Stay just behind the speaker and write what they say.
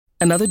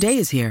Another day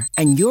is here,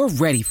 and you're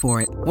ready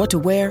for it. What to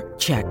wear?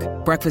 Check.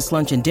 Breakfast,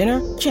 lunch, and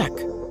dinner? Check.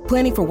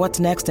 Planning for what's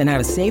next and how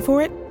to save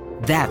for it?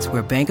 That's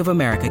where Bank of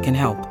America can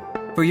help.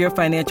 For your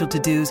financial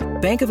to-dos,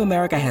 Bank of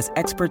America has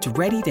experts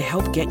ready to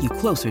help get you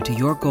closer to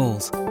your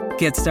goals.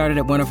 Get started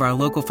at one of our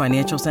local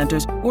financial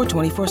centers or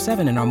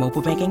 24/7 in our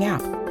mobile banking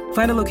app.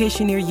 Find a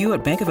location near you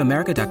at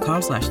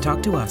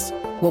bankofamerica.com/talktous.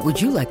 What would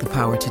you like the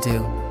power to do?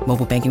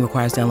 Mobile banking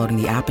requires downloading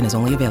the app and is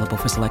only available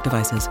for select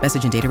devices.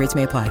 Message and data rates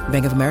may apply.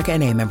 Bank of America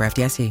N.A., member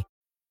FDIC.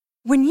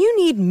 When you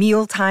need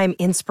mealtime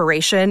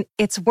inspiration,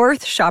 it's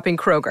worth shopping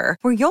Kroger,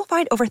 where you'll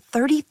find over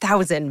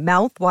 30,000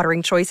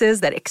 mouth-watering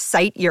choices that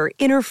excite your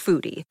inner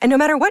foodie. And no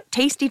matter what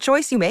tasty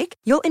choice you make,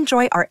 you'll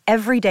enjoy our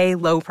everyday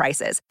low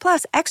prices,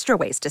 plus extra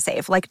ways to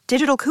save, like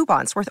digital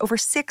coupons worth over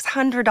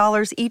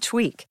 $600 each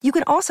week. You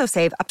can also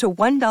save up to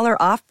 $1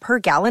 off per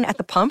gallon at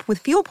the pump with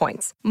fuel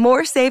points.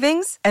 More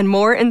savings and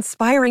more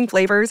inspiring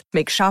flavors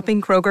make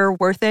shopping Kroger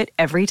worth it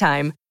every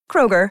time.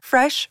 Kroger,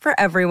 fresh for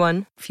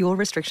everyone. Fuel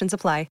restrictions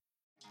apply.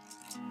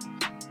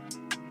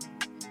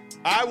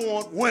 I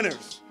want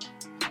winners.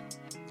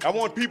 I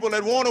want people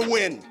that want to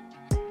win.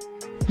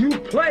 You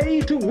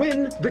play to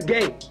win the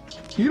game.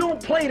 You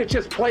don't play to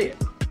just play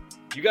it.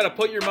 You got to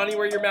put your money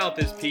where your mouth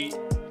is, Pete.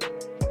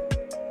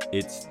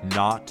 It's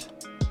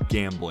not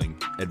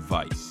gambling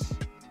advice.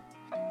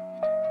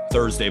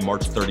 Thursday,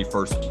 March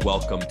 31st,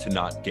 welcome to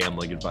Not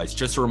Gambling Advice.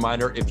 Just a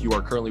reminder, if you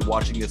are currently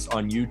watching this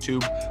on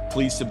YouTube,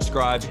 please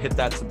subscribe, hit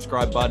that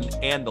subscribe button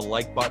and the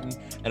like button.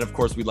 And of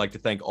course, we'd like to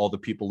thank all the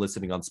people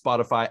listening on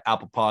Spotify,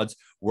 Apple Pods,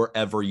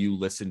 wherever you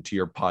listen to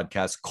your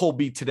podcast.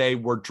 Colby, today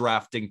we're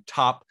drafting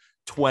top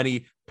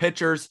 20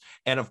 pitchers.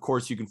 And of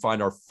course, you can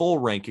find our full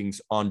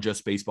rankings on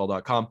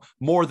justbaseball.com,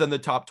 more than the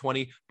top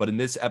 20. But in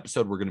this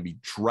episode, we're going to be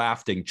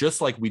drafting,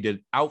 just like we did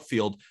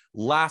outfield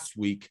last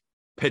week,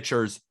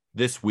 pitchers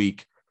this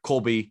week.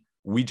 Colby,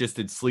 we just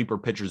did sleeper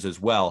pitchers as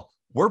well.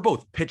 We're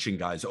both pitching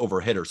guys over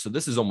hitters, so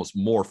this is almost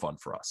more fun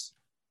for us.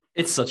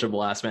 It's such a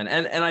blast, man.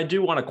 And I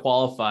do want to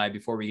qualify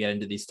before we get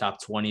into these top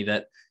 20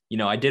 that,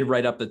 I did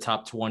write up the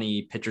top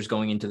 20 pitchers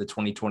going into the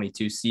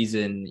 2022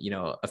 season,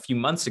 a few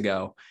months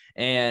ago.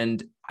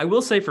 And I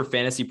will say for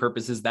fantasy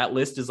purposes, that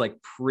list is like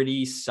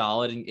pretty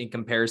solid in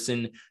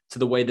comparison to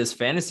the way this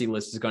fantasy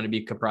list is going to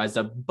be comprised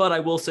of. But I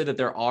will say that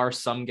there are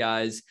some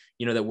guys,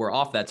 that were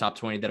off that top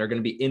 20 that are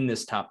going to be in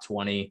this top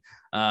 20.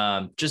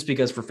 Just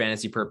because for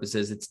fantasy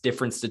purposes, it's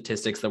different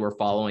statistics that we're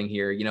following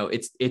here.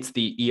 It's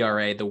the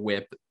ERA, the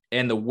WHIP,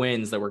 and the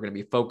wins that we're going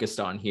to be focused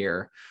on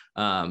here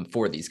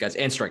for these guys,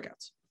 and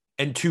strikeouts.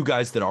 And two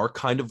guys that are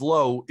kind of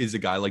low is a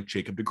guy like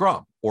Jacob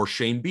deGrom or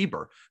Shane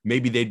Bieber.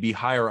 Maybe they'd be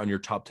higher on your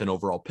top 10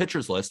 overall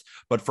pitchers list.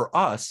 But for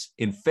us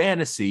in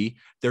fantasy,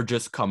 they're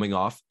just coming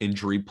off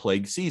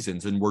injury-plagued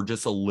seasons, and we're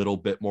just a little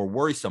bit more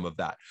worrisome of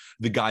that.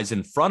 The guys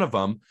in front of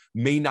them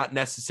may not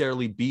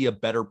necessarily be a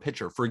better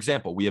pitcher. For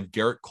example, we have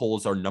Garrett Cole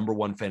as our number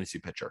one fantasy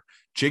pitcher.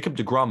 Jacob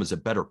deGrom is a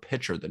better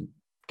pitcher than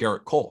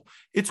Garrett Cole.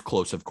 It's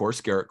close, of course.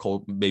 Garrett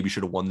Cole maybe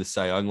should have won the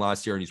Cy Young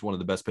last year, and he's one of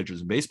the best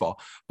pitchers in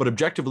baseball. But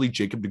objectively,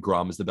 Jacob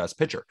deGrom is the best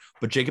pitcher.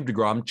 But Jacob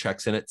deGrom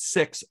checks in at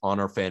 6 on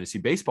our fantasy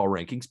baseball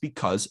rankings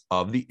because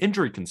of the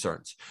injury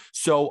concerns.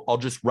 So I'll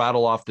just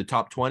rattle off the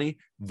top 20,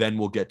 then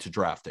we'll get to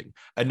drafting.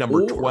 At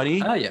number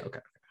 20. Oh, yeah,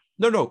 okay.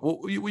 No.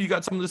 Well, you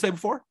got something to say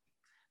before?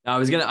 No, I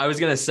was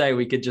gonna say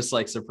we could just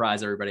like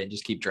surprise everybody and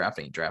just keep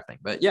drafting.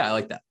 But yeah, I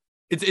like that.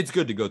 It's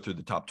good to go through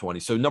the top 20.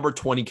 So number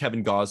 20,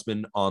 Kevin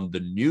Gausman on the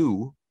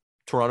new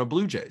Toronto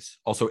Blue Jays.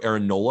 Also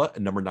Aaron Nola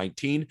at number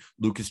 19,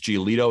 Lucas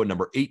Giolito at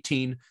number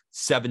 18,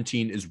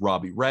 17 is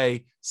Robbie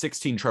Ray,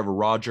 16 Trevor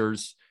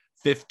Rogers,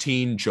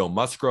 15 Joe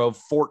Musgrove,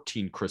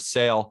 14 Chris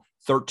Sale,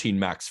 13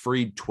 Max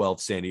Fried, 12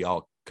 Sandy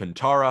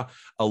Alcantara,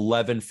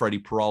 11 Freddie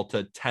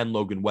Peralta, 10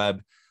 Logan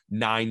Webb,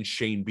 9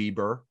 Shane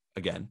Bieber.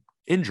 Again,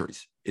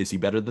 injuries. Is he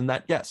better than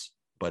that? Yes.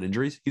 But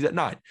injuries, he's at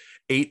 9.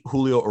 8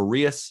 Julio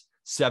Urias,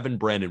 7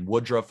 Brandon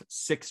Woodruff,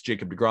 6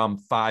 Jacob deGrom,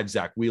 5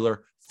 Zach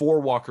Wheeler, 4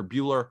 Walker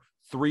Buehler,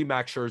 3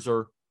 Max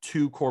Scherzer,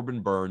 2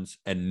 Corbin Burns,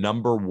 and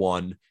number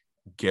 1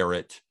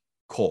 Garrett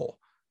Cole.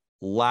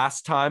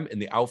 Last time in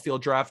the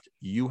outfield draft,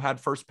 you had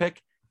first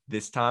pick.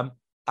 This time,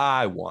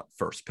 I want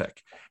first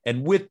pick.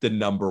 And with the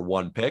number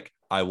 1 pick,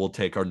 I will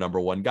take our number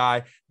 1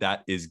 guy.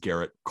 That is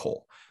Garrett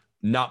Cole.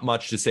 Not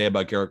much to say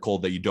about Garrett Cole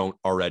that you don't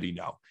already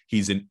know.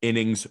 He's an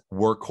innings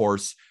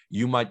workhorse.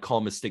 You might call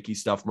him a sticky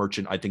stuff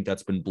merchant. I think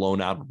that's been blown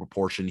out of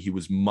proportion. He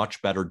was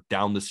much better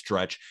down the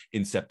stretch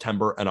in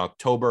September and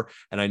October.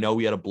 And I know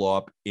he had a blow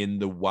up in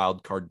the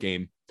wild card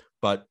game,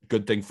 but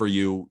good thing for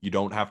you. You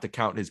don't have to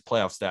count his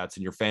playoff stats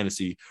in your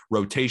fantasy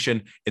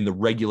rotation. In the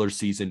regular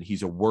season,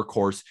 he's a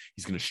workhorse.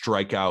 He's going to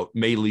strike out,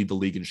 may lead the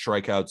league in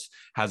strikeouts,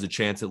 has a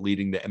chance at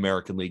leading the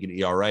American League in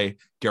ERA.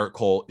 Garrett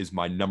Cole is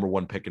my number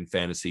 1 pick in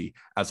fantasy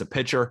as a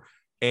pitcher.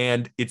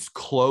 And it's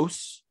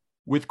close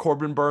with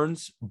Corbin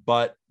Burns,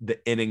 but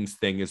the innings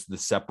thing is the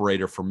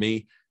separator for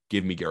me.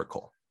 Give me Garrett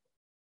Cole.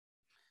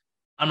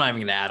 I'm not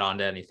even going to add on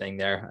to anything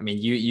there. I mean,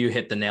 you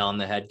hit the nail on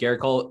the head, Gerrit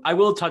Cole. I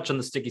will touch on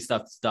the sticky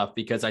stuff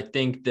because I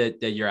think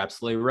that you're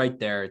absolutely right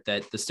there,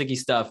 that the sticky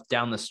stuff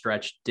down the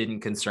stretch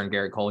didn't concern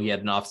Gerrit Cole. He had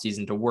an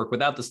offseason to work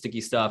without the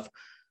sticky stuff,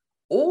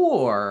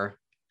 or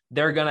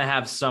they're going to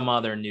have some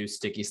other new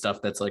sticky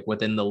stuff that's like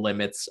within the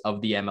limits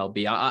of the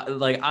MLB.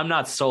 I'm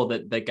not sold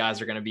that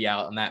guys are going to be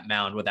out on that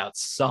mound without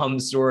some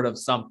sort of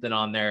something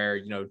on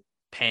their,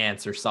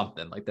 pants or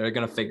something. Like they're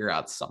going to figure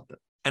out something.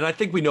 And I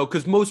think we know,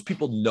 because most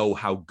people know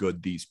how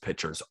good these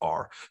pitchers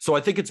are. So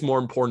I think it's more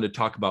important to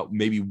talk about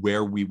maybe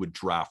where we would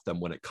draft them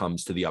when it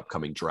comes to the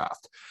upcoming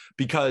draft,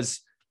 because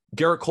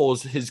Gerrit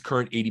Cole's, his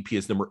current ADP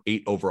is number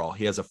 8 overall.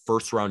 He has a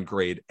first round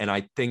grade, and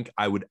I think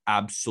I would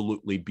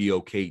absolutely be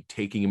okay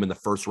taking him in the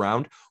first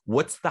round.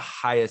 What's the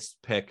highest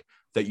pick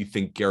that you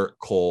think Gerrit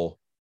Cole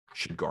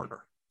should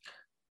garner?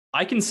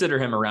 I consider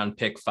him around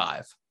pick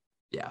 5.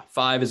 Yeah,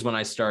 5 is when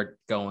I start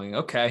going,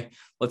 okay,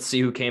 let's see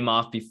who came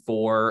off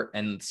before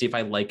and see if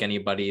I like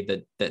anybody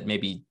that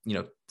maybe,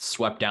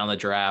 swept down the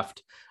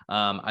draft.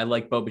 I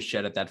like Bo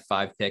Bichette at that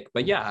 5 pick,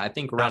 but yeah, I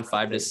think around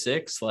 5 to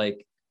 6,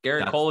 like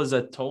Gerrit Cole is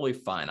a totally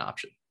fine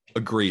option.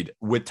 Agreed.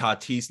 With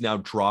Tatis now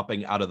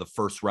dropping out of the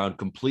first round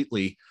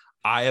completely,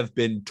 I have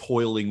been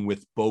toiling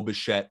with Bo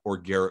Bichette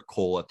or Gerrit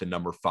Cole at the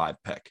number 5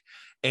 pick.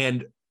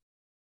 And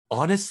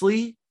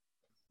honestly,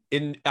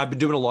 I've been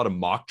doing a lot of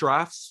mock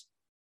drafts.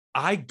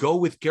 I go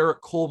with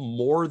Gerrit Cole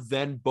more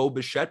than Bo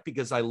Bichette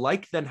because I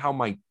like then how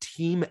my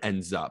team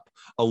ends up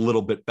a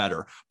little bit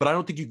better. But I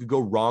don't think you could go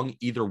wrong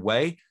either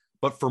way.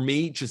 But for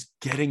me, just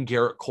getting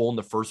Gerrit Cole in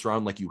the first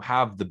round, like you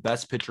have the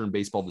best pitcher in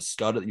baseball, the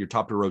stud at your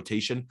top of your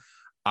rotation,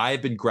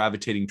 I've been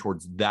gravitating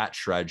towards that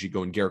strategy,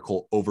 going Gerrit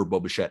Cole over Bo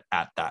Bichette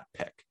at that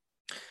pick.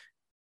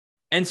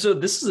 And so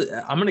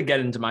I'm going to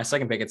get into my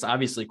second pick. It's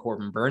obviously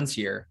Corbin Burnes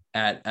here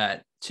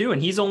at 2,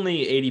 and he's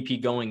only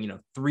ADP going,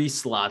 3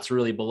 slots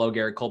really below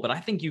Gerrit Cole, but I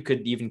think you could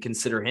even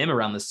consider him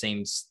around the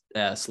same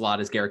slot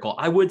as Gerrit Cole.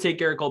 I would take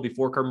Gerrit Cole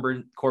before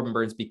Corbin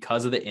Burnes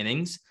because of the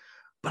innings.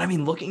 But I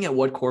mean, looking at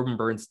what Corbin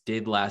Burnes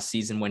did last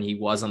season when he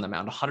was on the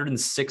mound,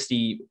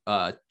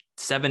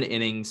 167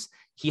 innings,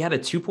 he had a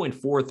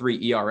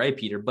 2.43 ERA,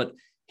 Peter, but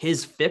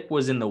his FIP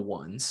was in the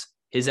 1s.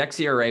 His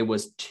xERA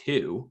was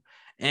 2.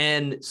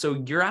 And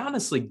so you're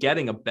honestly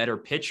getting a better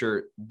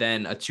pitcher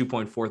than a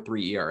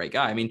 2.43 ERA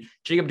guy. I mean,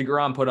 Jacob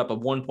deGrom put up a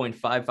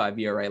 1.55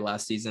 ERA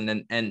last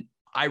season. And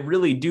I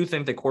really do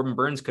think that Corbin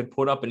Burnes could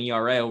put up an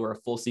ERA over a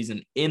full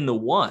season in the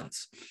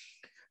 1s.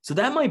 So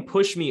that might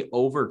push me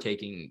over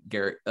taking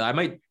Gerrit. I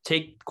might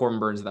take Corbin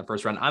Burnes in that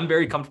first round. I'm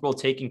very comfortable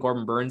taking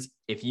Corbin Burnes.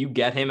 If you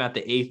get him at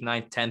the 8th,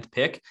 9th, 10th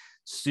pick,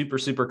 super,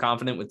 super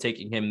confident with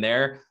taking him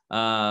there.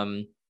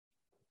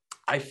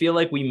 I feel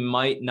like we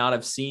might not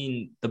have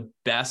seen the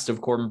best of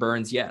Corbin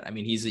Burnes yet. I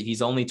mean,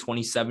 he's only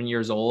 27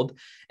 years old,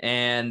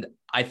 and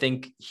I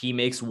think he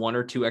makes 1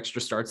 or 2 extra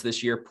starts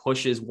this year,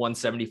 pushes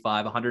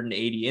 175,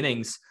 180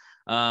 innings.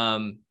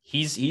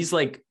 He's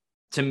like,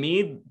 to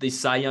me, the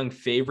Cy Young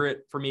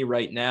favorite for me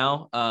right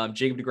now.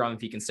 Jacob deGrom,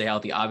 if he can stay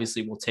healthy,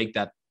 obviously we'll take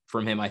that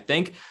from him, I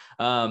think.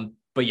 But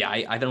yeah,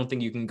 I don't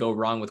think you can go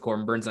wrong with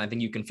Corbin Burnes, and I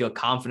think you can feel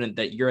confident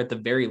that you're at the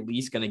very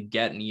least going to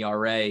get an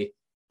ERA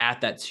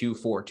at that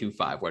 2.4,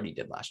 2.5, what he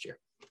did last year.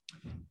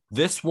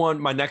 This one,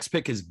 my next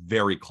pick is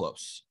very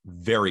close.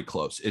 Very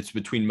close. It's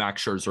between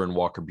Max Scherzer and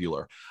Walker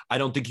Buehler. I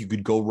don't think you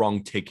could go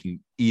wrong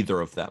taking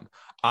either of them.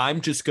 I'm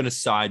just going to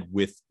side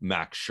with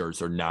Max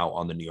Scherzer now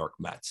on the New York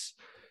Mets.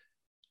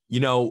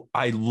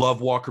 I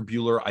love Walker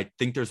Buehler. I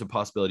think there's a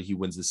possibility he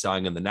wins the Cy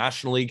Young in the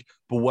National League.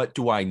 But what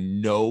do I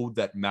know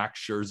that Max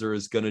Scherzer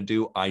is going to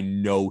do? I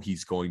know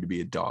he's going to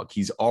be a dog.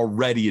 He's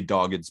already a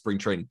dog in spring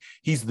training.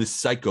 He's the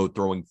psycho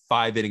throwing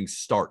 5-inning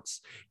starts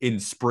in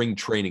spring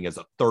training as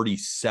a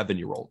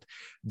 37-year-old.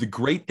 The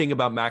great thing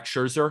about Max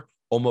Scherzer,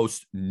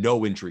 almost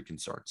no injury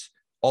concerns.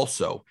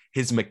 Also,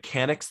 his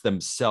mechanics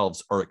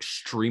themselves are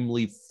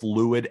extremely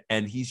fluid,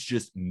 and he's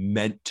just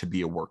meant to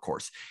be a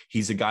workhorse.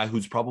 He's a guy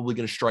who's probably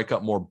going to strike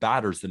out more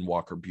batters than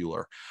Walker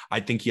Buehler.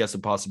 I think he has the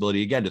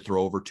possibility, again, to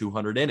throw over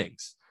 200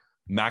 innings.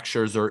 Max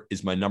Scherzer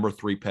is my number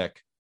 3 pick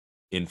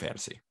in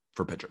fantasy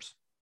for pitchers.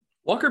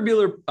 Max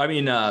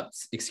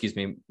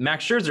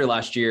Scherzer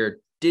last year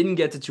didn't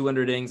get to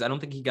 200 innings. I don't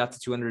think he got to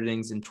 200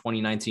 innings in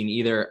 2019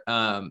 either.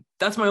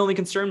 That's my only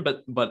concern,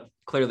 but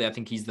clearly I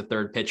think he's the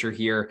 3rd pitcher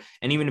here.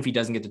 And even if he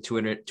doesn't get to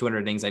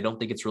 200 innings, I don't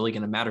think it's really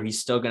going to matter. He's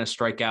still going to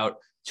strike out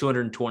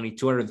 220,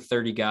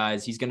 230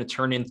 guys. He's going to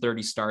turn in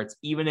 30 starts,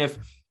 even if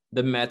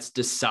the Mets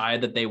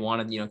decide that they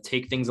want to,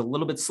 take things a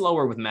little bit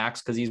slower with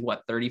Max, because he's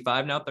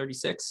 35 now,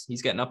 36.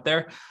 He's getting up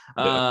there.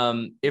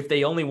 If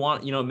they only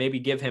want, maybe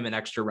give him an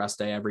extra rest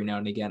day every now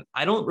and again.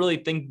 I don't really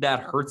think that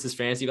hurts his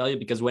fantasy value,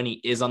 because when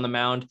he is on the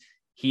mound,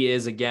 he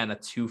is, again, a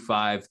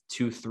 2.5,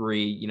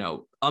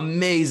 2.3,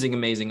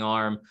 amazing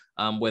arm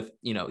with,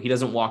 he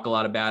doesn't walk a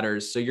lot of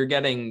batters. So you're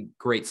getting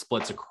great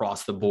splits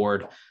across the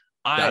board.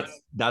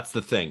 That's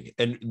the thing.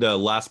 And the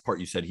last part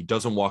you said, he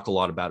doesn't walk a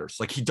lot of batters.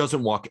 Like, he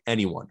doesn't walk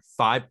anyone.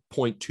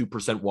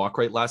 5.2% walk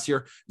rate last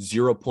year,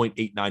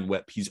 0.89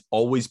 whip. He's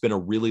always been a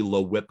really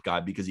low whip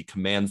guy because he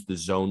commands the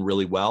zone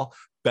really well,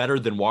 better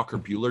than Walker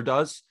Buehler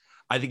does.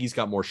 I think he's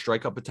got more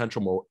strikeout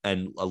potential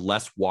and a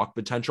less walk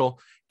potential.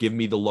 Give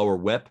me the lower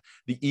whip.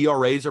 The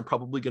ERAs are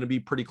probably going to be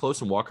pretty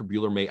close, and Walker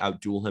Buehler may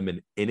outduel him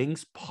in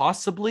innings,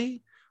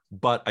 possibly,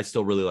 but I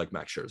still really like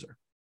Max Scherzer.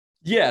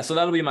 Yeah, so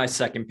that'll be my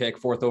second pick,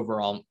 fourth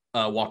overall,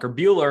 Walker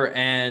Buehler,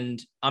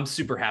 and I'm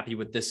super happy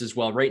with this as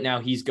well. Right now,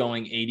 he's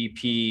going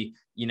ADP,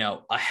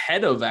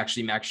 ahead of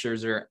actually Max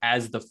Scherzer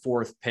as the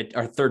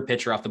third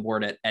pitcher off the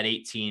board at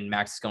 18.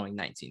 Max is going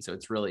 19, so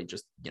it's really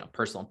just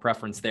personal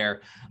preference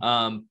there.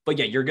 But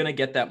yeah, you're gonna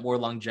get that more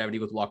longevity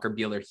with Walker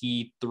Buehler.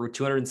 He threw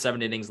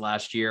 207 innings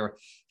last year.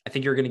 I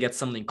think you're gonna get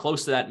something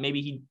close to that.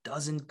 Maybe he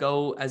doesn't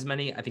go as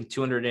many. I think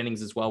 200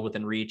 innings is well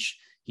within reach.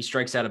 He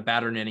strikes out a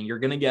batter an inning. You're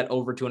going to get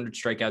over 200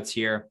 strikeouts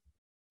here.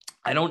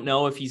 I don't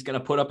know if he's going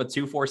to put up a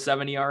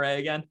 2.47 ERA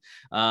again.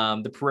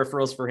 The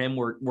peripherals for him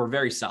were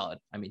very solid.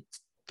 I mean,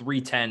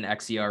 3.10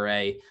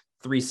 xERA,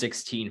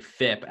 3.16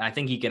 FIP. And I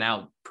think he can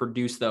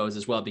outproduce those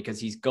as well because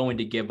he's going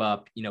to give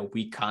up,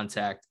 weak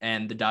contact,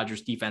 and the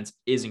Dodgers defense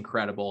is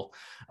incredible.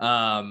 So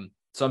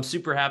I'm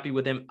super happy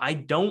with him. I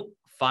don't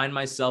find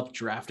myself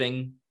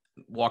drafting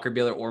Walker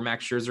Buehler or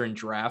Max Scherzer in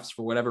drafts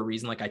for whatever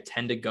reason. Like, I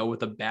tend to go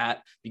with a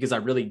bat because I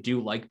really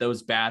do like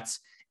those bats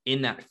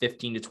in that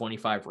 15 to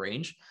 25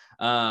 range.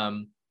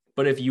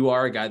 But if you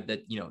are a guy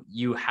that,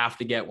 you have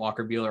to get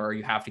Walker Buehler or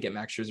you have to get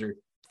Max Scherzer,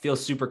 feel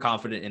super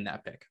confident in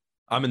that pick.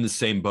 I'm in the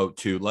same boat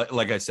too.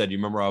 Like I said, you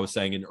remember I was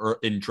saying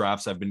in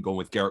drafts, I've been going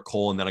with Garrett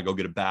Cole and then I go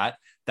get a bat.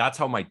 That's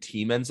how my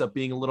team ends up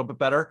being a little bit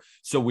better.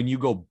 So when you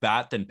go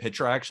bat then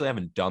pitcher, I actually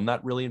haven't done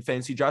that really in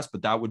fantasy drafts,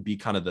 but that would be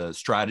kind of the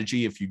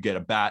strategy. If you get a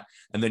bat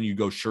and then you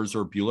go Scherzer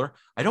or Buehler,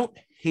 I don't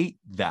hate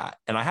that.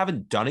 And I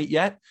haven't done it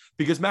yet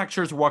because Max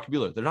Scherzer, Walker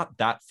Buehler, they're not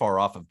that far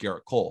off of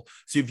Garrett Cole.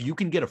 So if you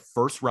can get a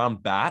first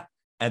round bat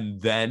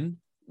and then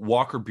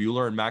Walker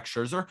Buehler and Max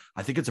Scherzer,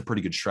 I think it's a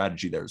pretty good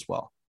strategy there as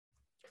well.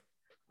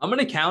 I'm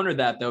going to counter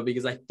that though,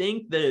 because I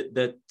think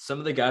that some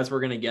of the guys we're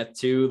going to get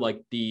to, like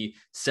the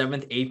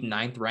 7th, 8th,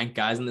 9th ranked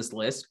guys in this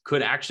list,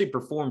 could actually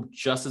perform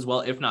just as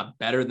well, if not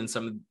better than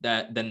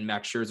than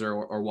Max Scherzer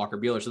or Walker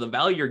Buehler. So the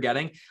value you're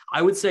getting,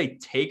 I would say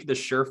take the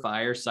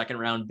surefire second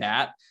round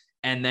bat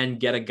and then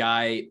get a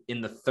guy in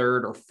the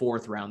 3rd or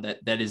 4th round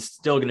that is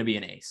still going to be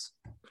an ace.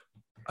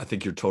 I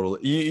think you're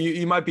totally,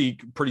 you might be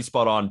pretty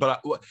spot on,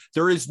 but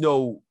there's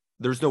no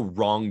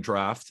wrong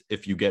draft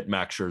if you get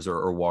Max Scherzer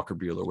or Walker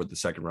Buehler with the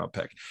second round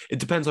pick. It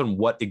depends on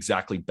what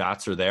exactly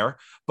bats are there.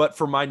 But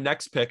for my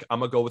next pick, I'm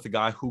going to go with a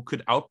guy who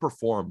could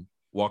outperform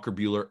Walker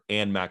Buehler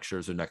and Max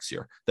Scherzer next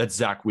year. That's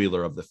Zach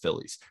Wheeler of the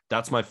Phillies.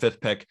 That's my 5th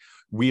pick.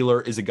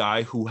 Wheeler is a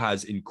guy who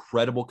has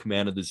incredible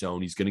command of the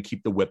zone. He's going to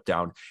keep the whip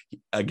down.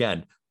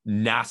 Again,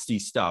 nasty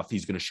stuff.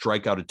 He's going to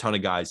strike out a ton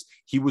of guys.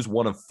 He was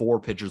one of 4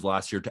 pitchers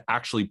last year to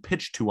actually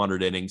pitch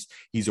 200 innings.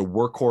 He's a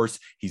workhorse.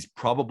 He's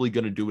probably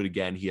going to do it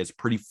again. He has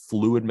pretty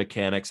fluid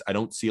mechanics. I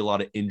don't see a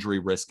lot of injury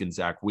risk in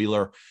Zach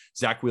Wheeler.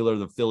 Zach Wheeler,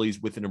 the Phillies,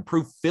 with an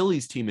improved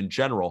Phillies team in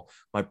general.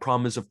 My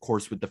problem is, of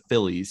course, with the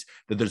Phillies,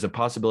 that there's a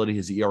possibility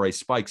his ERA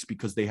spikes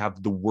because they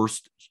have the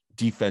worst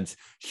defense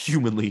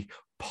humanly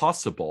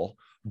possible,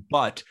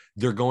 but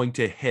they're going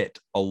to hit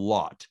a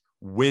lot.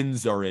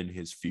 Wins are in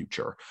his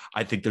future.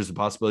 I think there's a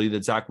possibility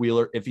that Zach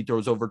Wheeler, if he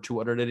throws over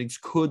 200 innings,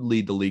 could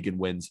lead the league in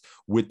wins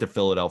with the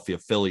Philadelphia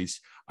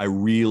Phillies. I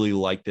really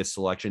like this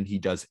selection. He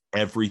does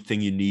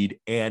everything you need,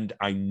 and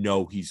I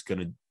know he's going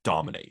to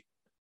dominate.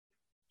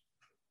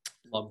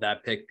 Love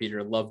that pick,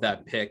 Peter. Love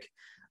that pick.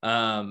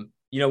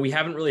 We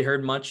haven't really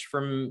heard much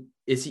from.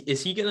 Is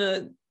he going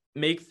to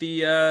make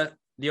the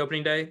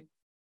opening day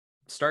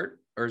start,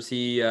 or is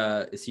he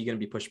going to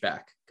be pushed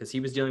back? Because he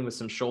was dealing with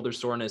some shoulder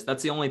soreness.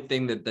 That's the only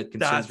thing that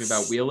concerns me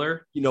about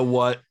Wheeler. You know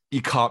what?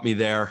 You caught me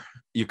there.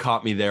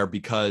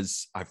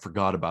 Because I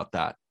forgot about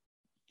that.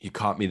 You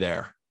caught me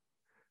there.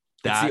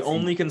 That's the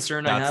only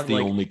concern I have. That's the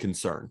only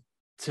concern.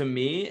 To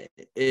me,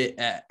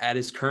 at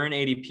his current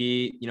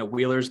ADP,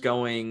 Wheeler's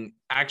going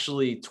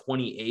actually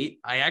 28.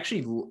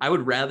 I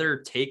would rather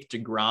take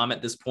DeGrom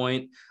at this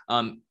point.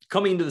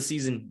 Coming into the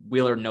season,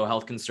 Wheeler, no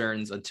health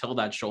concerns until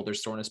that shoulder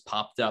soreness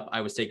popped up. I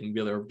was taking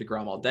Wheeler over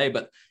DeGrom all day,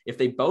 but if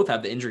they both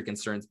have the injury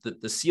concerns,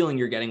 the ceiling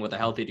you're getting with a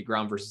healthy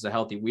DeGrom versus a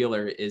healthy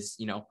Wheeler is,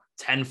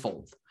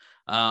 tenfold.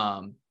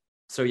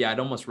 So yeah, I'd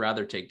almost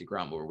rather take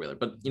DeGrom over Wheeler,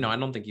 but I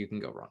don't think you can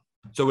go wrong.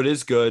 So it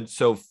is good.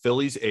 So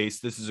Phillies ace,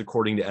 this is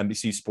according to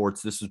NBC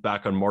Sports. This was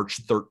back on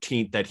March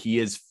 13th that he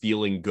is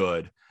feeling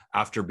good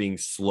after being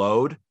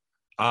slowed.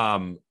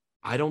 I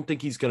don't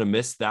think he's going to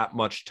miss that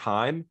much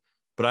time.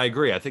 But I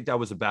agree. I think that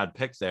was a bad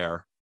pick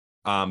there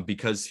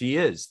because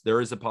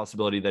there is a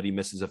possibility that he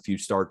misses a few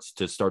starts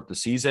to start the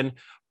season.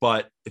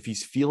 But if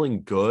he's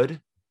feeling good,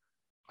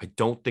 I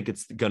don't think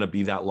it's going to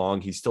be that long.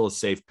 He's still a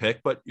safe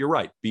pick, but you're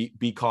right.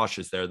 Be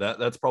cautious there.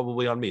 That's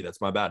probably on me. That's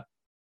my bad.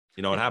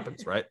 You know what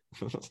happens, right?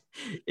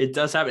 It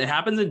does happen. It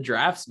happens in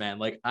drafts, man.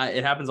 Like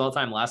it happens all the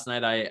time. Last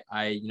night,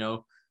 I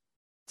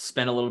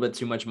spent a little bit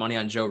too much money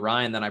on Joe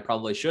Ryan than I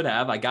probably should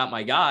have. I got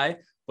my guy,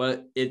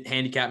 but it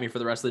handicapped me for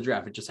the rest of the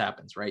draft. It just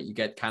happens, right? You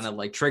get kind of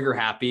like trigger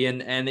happy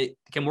and it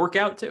can work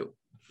out too.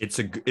 It's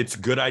a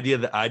good idea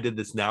that I did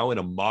this now in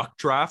a mock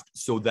draft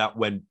so that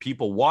when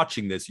people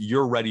watching this,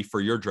 you're ready for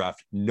your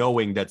draft,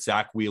 knowing that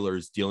Zach Wheeler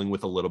is dealing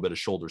with a little bit of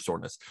shoulder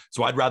soreness.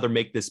 So I'd rather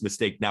make this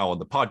mistake now on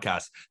the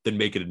podcast than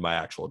make it in my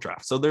actual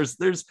draft. So there's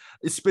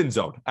a spin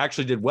zone. I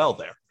actually did well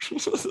there.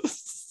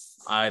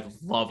 I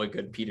love a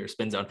good Peter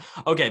spin zone.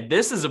 Okay,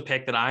 this is a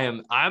pick that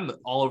I'm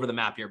all over the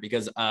map here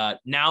because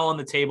now on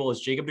the table is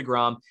Jacob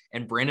deGrom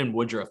and Brandon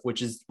Woodruff,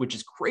 which is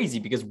crazy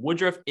because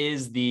Woodruff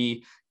is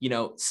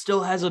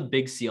still has a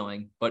big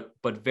ceiling, but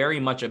very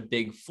much a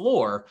big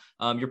floor.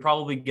 You're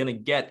probably going to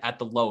get at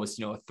the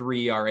lowest, a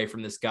 3 ERA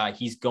from this guy.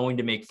 He's going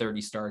to make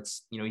 30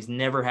 starts. He's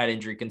never had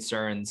injury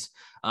concerns.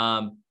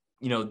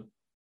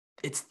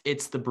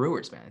 It's the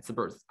Brewers, man. It's the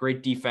Brewers.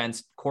 Great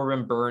defense.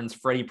 Corbin Burns,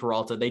 Freddie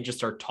Peralta, they just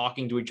start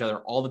talking to each other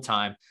all the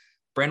time.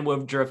 Brandon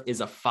Woodruff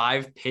is a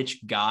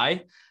 5-pitch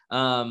guy.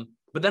 But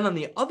then on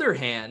the other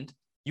hand,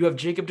 you have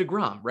Jacob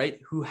deGrom, right?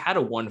 Who had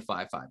a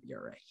 1.55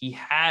 ERA. He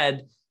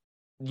had,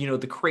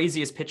 the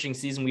craziest pitching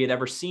season we had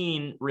ever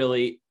seen,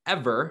 really,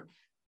 ever.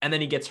 And then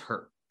he gets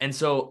hurt. And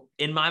so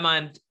in my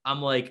mind,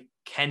 I'm like,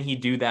 can he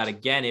do that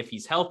again if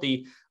he's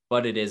healthy?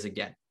 But it is,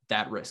 again,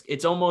 that risk.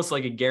 It's almost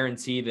like a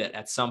guarantee that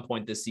at some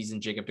point this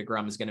season, Jacob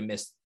deGrom is going to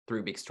miss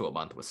 3 weeks to a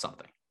month with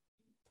something.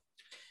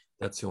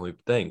 That's the only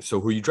thing. So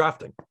who are you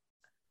drafting?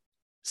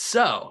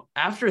 So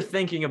after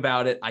thinking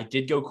about it, I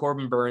did go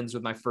Corbin Burns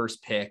with my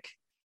first pick.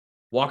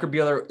 Walker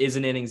Buehler is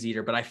an innings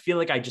eater, but I feel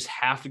like I just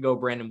have to go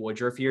Brandon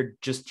Woodruff here.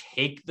 Just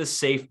take the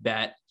safe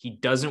bet. He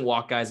doesn't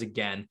walk guys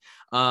again.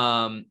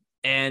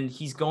 And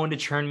he's going to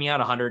churn me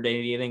out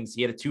 180 innings.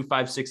 He had a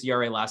 2.56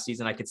 ERA last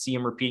season. I could see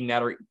him repeating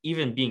that or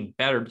even being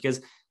better because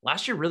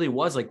last year really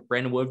was like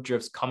Brandon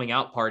Woodruff's coming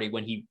out party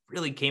when he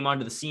really came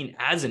onto the scene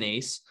as an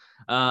ace.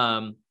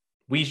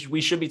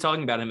 We should be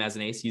talking about him as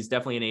an ace. He's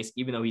definitely an ace,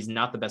 even though he's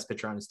not the best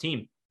pitcher on his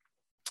team.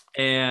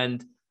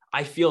 And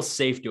I feel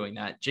safe doing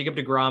that. Jacob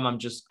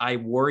deGrom, I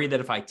worry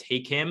that if I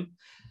take him,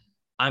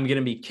 I'm going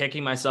to be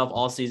kicking myself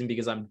all season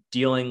because I'm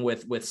dealing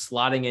with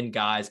slotting in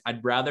guys.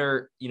 I'd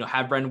rather,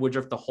 have Brandon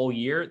Woodruff the whole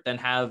year than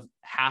have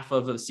half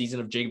of the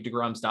season of Jacob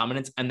deGrom's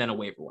dominance and then a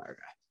waiver wire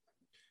guy.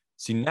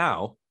 See,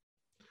 now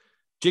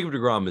Jacob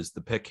deGrom is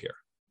the pick here,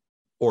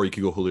 or you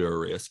could go Julio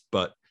Urias,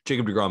 but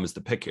Jacob deGrom is the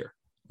pick here.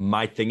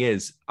 My thing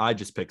is, I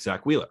just picked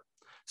Zach Wheeler.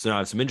 So now I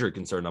have some injury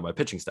concern on my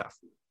pitching staff,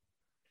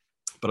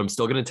 but I'm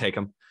still going to take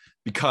him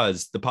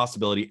because the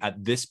possibility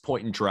at this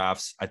point in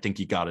drafts, I think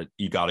you got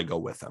to go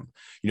with him.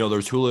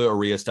 There's Julio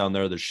Urias down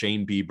there. There's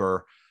Shane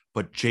Bieber,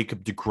 but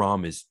Jacob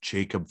deGrom is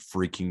Jacob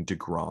freaking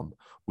deGrom.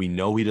 We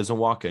know he doesn't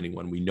walk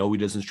anyone. We know he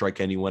doesn't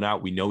strike anyone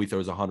out. We know he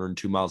throws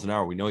 102 miles an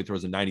hour. We know he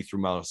throws a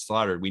 93-mile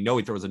slider. We know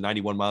he throws a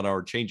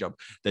 91-mile-an-hour changeup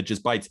that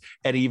just bites.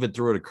 And he even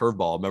threw it a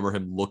curveball. I remember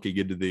him looking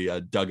into the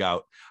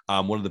dugout.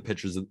 One of the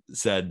pitchers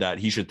said that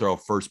he should throw a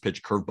first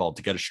pitch curveball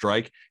to get a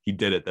strike. He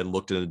did it, then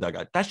looked into the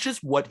dugout. That's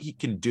just what he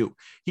can do.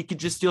 He can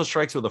just steal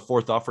strikes with a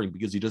fourth offering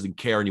because he doesn't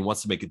care and he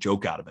wants to make a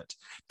joke out of it.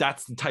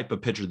 That's the type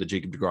of pitcher that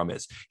Jacob deGrom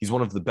is. He's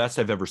one of the best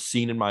I've ever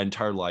seen in my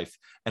entire life.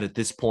 And at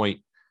this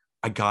point,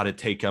 I got to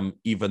take him,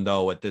 even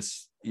though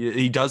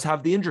he does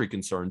have the injury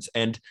concerns.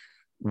 And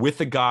with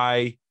a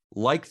guy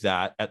like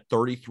that at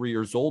 33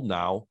 years old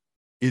now,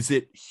 is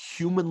it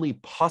humanly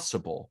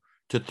possible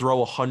to throw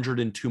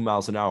 102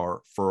 miles an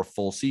hour for a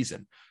full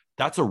season?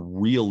 That's a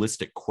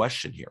realistic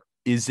question here.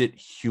 Is it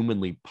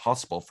humanly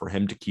possible for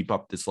him to keep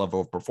up this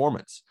level of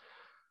performance?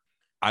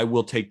 I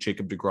will take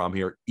Jacob deGrom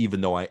here,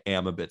 even though I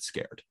am a bit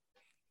scared.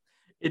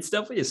 It's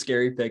definitely a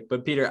scary pick,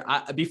 but Peter,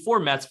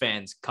 before Mets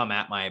fans come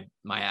at my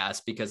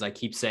ass because I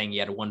keep saying he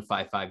had a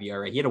 1.55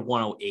 ERA, he had a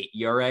 1.08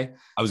 ERA.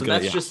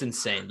 That's just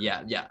insane.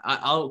 Yeah.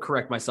 I'll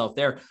correct myself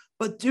there.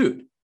 But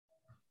dude,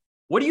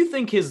 what do you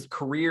think his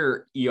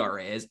career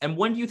ERA is? And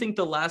when do you think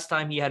the last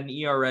time he had an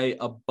ERA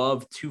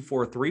above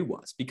 2.43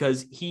 was?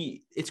 Because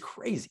it's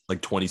crazy.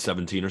 Like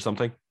 2017 or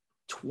something?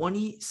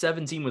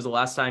 2017 was the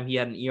last time he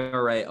had an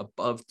ERA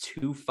above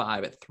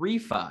 2.5 at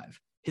 3.5.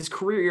 His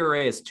career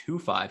ERA is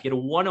 2.5. He had a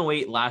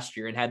 1.08 last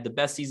year and had the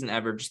best season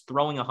ever, just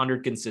throwing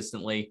 100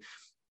 consistently.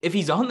 If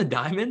he's on the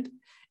diamond,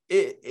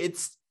 I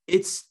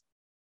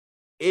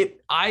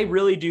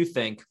really do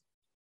think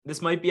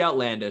this might be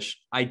outlandish.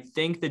 I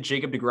think that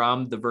Jacob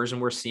deGrom, the version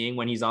we're seeing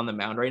when he's on the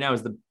mound right now,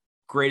 is the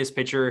greatest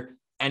pitcher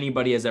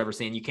anybody has ever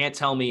seen. You can't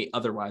tell me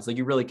otherwise. Like,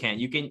 you really can't.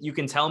 You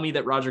can tell me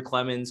that Roger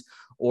Clemens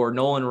or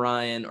Nolan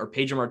Ryan or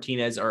Pedro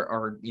Martinez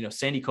or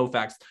Sandy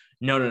Koufax.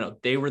 No.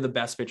 They were the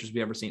best pitchers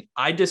we've ever seen.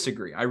 I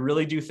disagree. I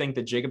really do think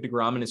that Jacob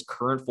deGrom in his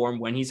current form,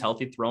 when he's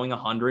healthy, throwing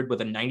 100 with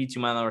a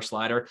 92-mile-an-hour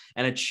slider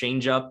and a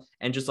changeup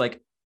and just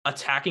like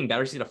attacking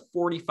batters, he's at a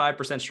 45%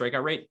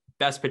 strikeout rate.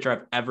 Best pitcher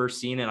I've ever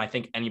seen, and I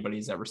think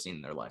anybody's ever seen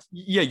in their life.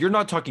 Yeah, you're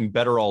not talking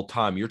better all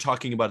time. You're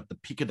talking about at the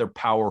peak of their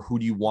power. Who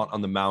do you want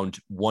on the mound?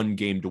 One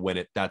game to win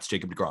it. That's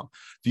Jacob deGrom.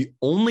 The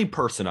only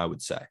person I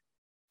would say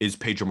is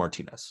Pedro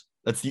Martinez.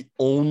 That's the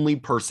only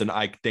person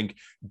I think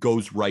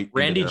goes right.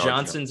 Randy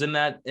Johnson's in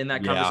that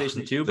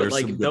conversation too. But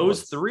like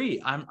those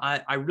three,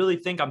 I really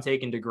think I'm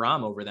taking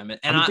DeGrom over them.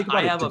 And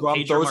I have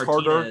DeGrom throws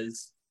harder.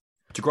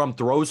 DeGrom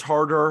throws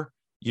harder.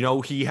 You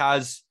know, he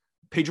has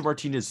Pedro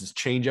Martinez's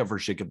changeup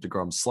versus Jacob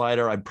DeGrom's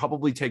slider. I'd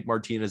probably take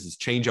Martinez's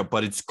changeup,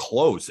 but it's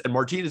close. And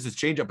Martinez's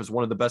changeup is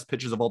one of the best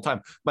pitches of all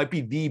time. Might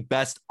be the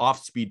best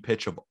off-speed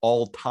pitch of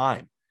all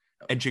time.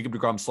 And Jacob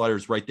DeGrom's slider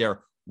is right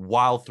there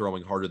while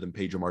throwing harder than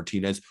Pedro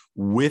Martinez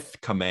with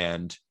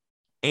command.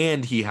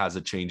 And he has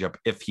a changeup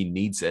if he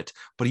needs it.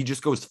 But he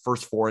just goes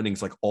first 4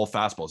 innings like all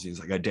fastballs. He's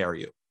like, I dare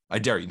you. I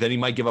dare you. Then he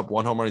might give up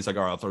 1 home run. He's like,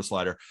 all right, I'll throw a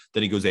slider.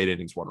 Then he goes 8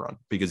 innings, 1 run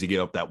because he gave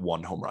up that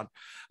 1 home run.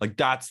 Like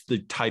that's the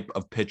type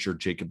of pitcher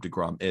Jacob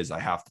DeGrom is. I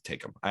have to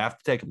take him.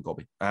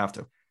 Colby. I have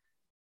to.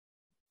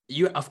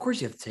 Of course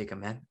you have to take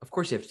him, man. Of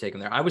course you have to take him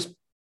there. I was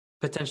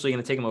potentially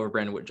going to take him over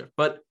Brandon Woodruff,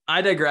 but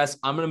I digress.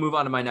 I'm going to move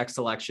on to my next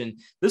selection.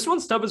 This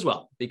one's tough as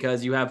well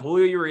because you have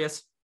Julio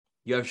Urias,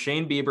 you have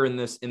Shane Bieber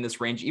in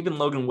this range. Even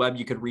Logan Webb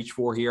you could reach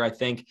for here, I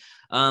think.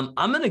 I'm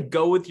going to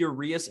go with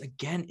Urias.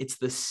 Again, it's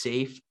the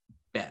safe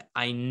bet.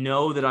 I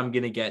know that I'm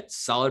going to get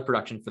solid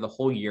production for the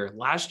whole year.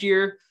 Last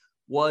year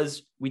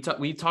was, we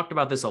talked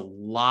about this a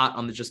lot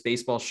on the Just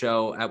Baseball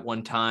show at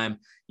one time.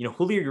 You know,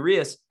 Julio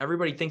Urias,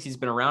 everybody thinks he's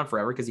been around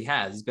forever because he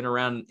has. He's been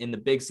around in the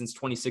big since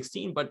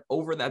 2016, but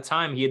over that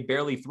time, he had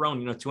barely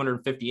thrown,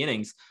 250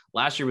 innings.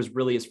 Last year was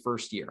really his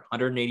first year,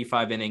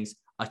 185 innings,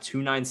 a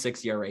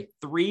 2.96 ERA,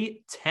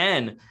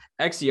 3.10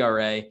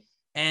 xERA.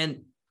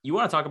 And you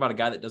want to talk about a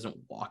guy that doesn't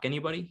walk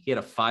anybody? He had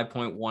a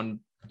 5.1,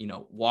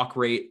 walk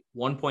rate,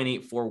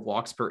 1.84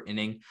 walks per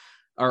inning,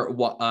 or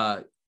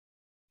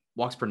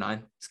walks per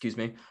 9, excuse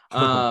me.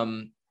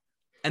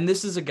 And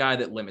this is a guy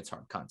that limits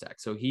hard contact.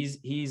 So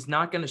he's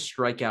not going to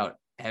strike out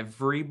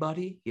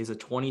everybody. He has a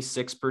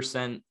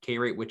 26% K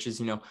rate, which is,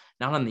 not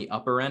on the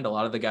upper end. A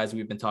lot of the guys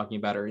we've been talking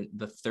about are in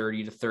the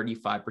 30 to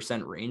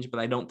 35% range,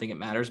 but I don't think it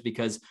matters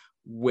because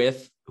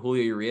with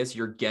Julio Urias,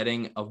 you're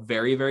getting a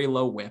very, very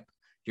low whip.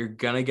 You're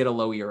going to get a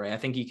low ERA. I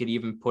think he could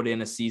even put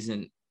in a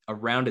season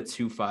around a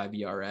 2.5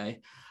 ERA.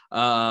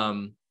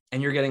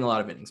 And you're getting a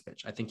lot of innings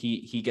pitch. I think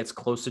he gets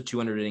close to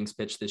 200 innings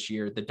pitch this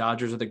year. The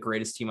Dodgers are the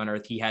greatest team on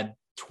earth. He had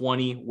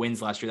 20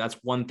 wins last year. That's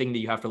one thing that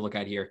you have to look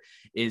at here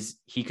is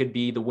he could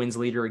be the wins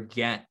leader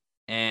again.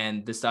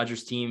 And this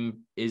Dodgers team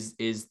is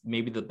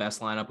maybe the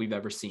best lineup we've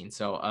ever seen.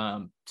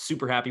 So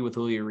super happy with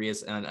Julio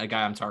Urias and a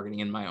guy I'm targeting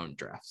in my own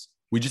drafts.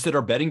 We just did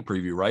our betting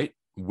preview, right?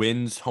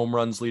 Wins, home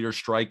runs, leader,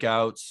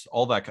 strikeouts,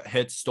 all that,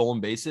 hits, stolen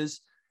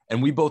bases.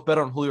 And we both bet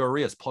on Julio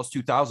Urias plus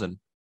 2,000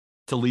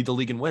 to lead the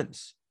league in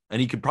wins.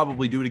 And he could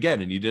probably do it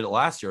again. And he did it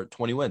last year at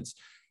 20 wins.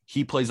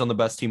 He plays on the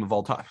best team of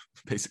all time,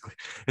 basically,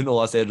 in the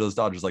Los Angeles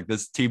Dodgers. Like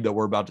this team that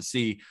we're about to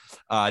see,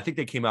 I think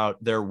they came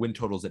out, their win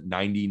totals at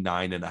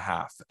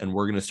 99.5. And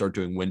we're going to start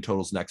doing win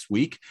totals next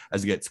week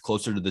as it gets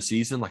closer to the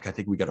season. Like, I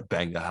think we got to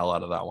bang the hell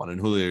out of that one. And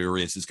Julio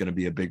Urias is going to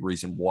be a big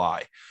reason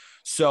why.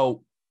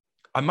 So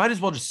I might as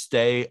well just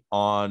stay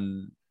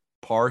on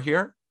par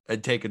here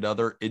and take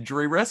another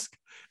injury risk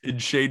in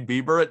Shane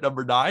Bieber at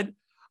number 9.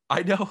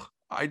 I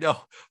know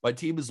my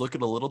team is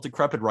looking a little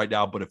decrepit right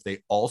now, but if they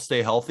all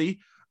stay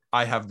healthy,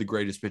 I have the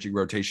greatest pitching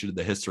rotation in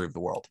the history of the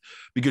world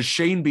because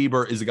Shane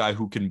Bieber is a guy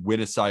who can win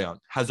a Cy Young,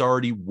 has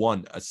already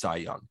won a Cy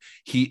Young.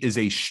 He is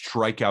a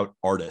strikeout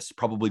artist,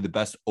 probably the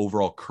best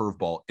overall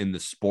curveball in the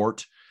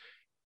sport.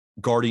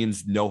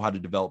 Guardians know how to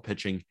develop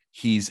pitching.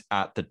 He's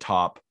at the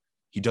top.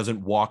 He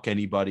doesn't walk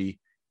anybody,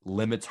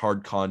 limits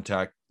hard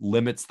contact,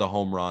 limits the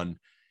home run.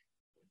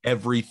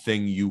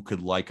 Everything you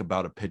could like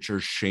about a pitcher,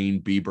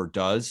 Shane Bieber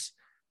does.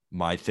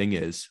 My thing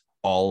is,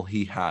 all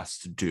he has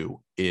to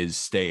do is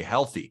stay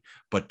healthy.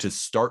 But to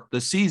start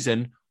the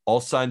season, all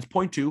signs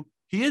point to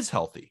he is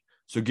healthy.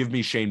 So give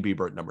me Shane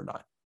Bieber at number 9.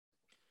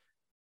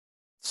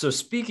 So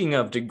speaking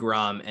of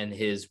DeGrom and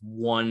his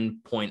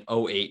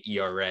 1.08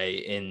 ERA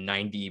in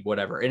 90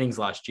 whatever innings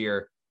last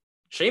year,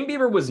 Shane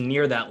Bieber was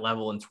near that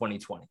level in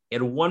 2020. He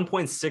had a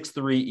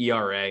 1.63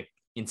 ERA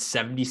in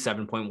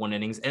 77.1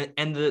 innings.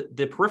 And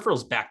the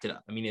peripherals backed it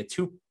up. I mean, a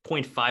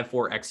 2.54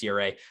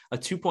 xERA, a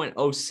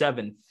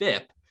 2.07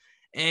 FIP.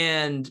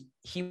 And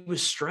he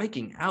was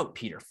striking out,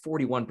 Peter,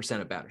 41%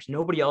 of batters.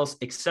 Nobody else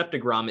except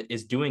DeGrom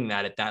is doing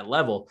that at that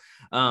level.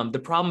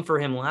 The problem for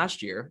him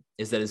last year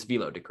is that his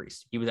velo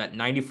decreased. He was at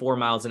 94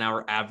 miles an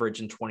hour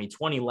average in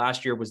 2020.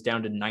 Last year was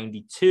down to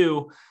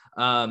 92.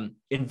 In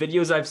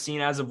videos I've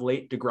seen as of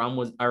late,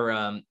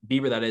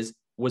 Bieber, that is,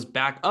 was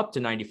back up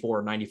to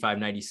 94, 95,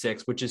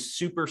 96, which is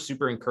super,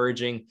 super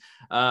encouraging.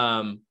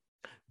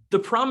 The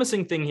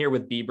promising thing here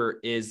with Bieber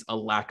is a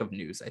lack of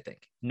news. I think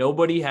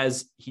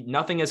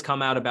nothing has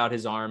come out about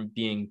his arm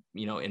being,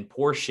 in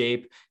poor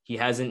shape. He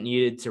hasn't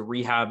needed to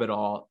rehab at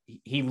all.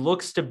 He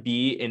looks to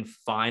be in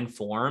fine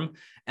form.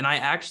 And I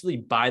actually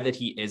buy that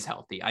he is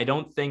healthy. I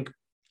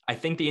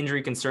think the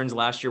injury concerns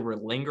last year were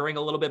lingering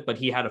a little bit, but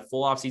he had a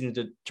full off season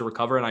to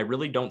recover. And I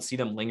really don't see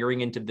them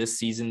lingering into this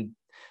season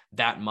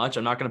that much.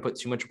 I'm not going to put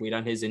too much weight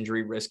on his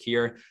injury risk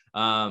here.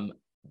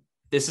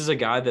 This is a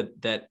guy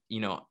that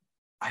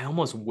I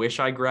almost wish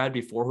I grabbed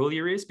before Julio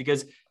Urias,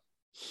 because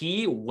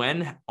he,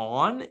 when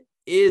on,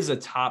 is a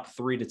top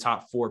 3 to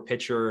top 4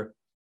 pitcher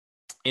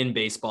in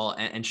baseball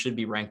and should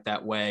be ranked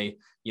that way,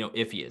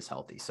 if he is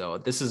healthy. So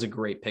this is a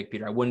great pick,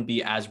 Peter. I wouldn't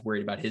be as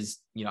worried about his,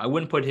 I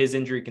wouldn't put his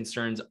injury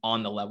concerns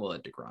on the level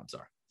that DeGrom's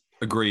are.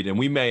 Agreed. And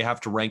we may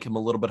have to rank him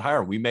a little bit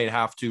higher. We may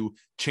have to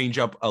change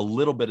up a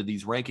little bit of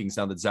these rankings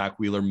now that Zach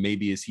Wheeler,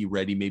 maybe is he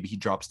ready? Maybe he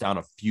drops down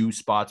a few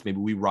spots. Maybe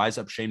we rise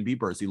up Shane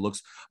Bieber as he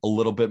looks a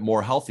little bit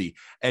more healthy.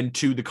 And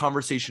to the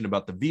conversation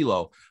about the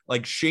velo,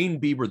 like Shane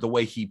Bieber, the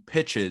way he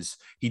pitches,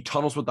 he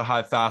tunnels with the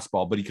high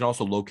fastball, but he can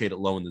also locate it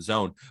low in the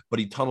zone, but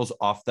he tunnels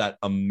off that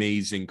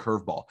amazing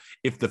curveball.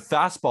 If the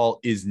fastball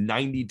is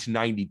 90 to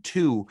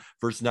 92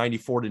 versus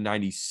 94 to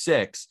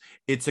 96,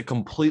 it's a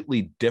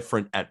completely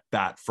different at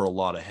bat for a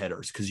lot of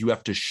hitters, because you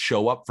have to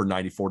show up for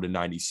 94 to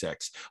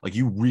 96. Like,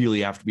 you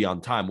really have to be on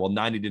time. Well,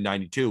 90 to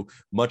 92,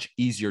 much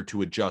easier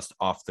to adjust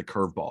off the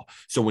curveball.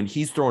 So when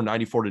he's throwing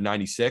 94 to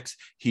 96,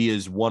 he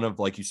is one of,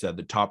 like you said,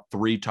 the top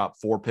 3, top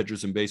 4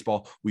 pitchers in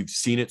baseball. We've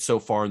seen it so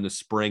far in the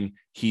spring.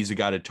 He's a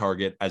guy to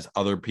target as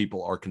other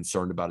people are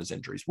concerned about his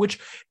injuries, which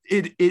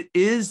it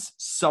is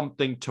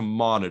something to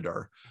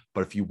monitor.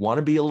 But if you want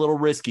to be a little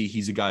risky,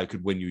 he's a guy who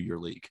could win you your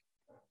league.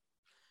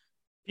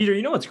 Peter,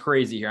 you know what's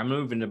crazy here? I'm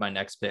moving to my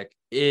next pick.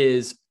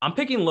 Is I'm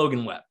picking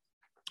Logan Webb.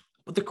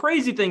 But the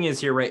crazy thing is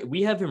here, right?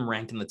 We have him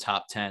ranked in the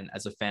top 10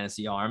 as a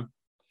fantasy arm.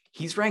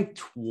 He's ranked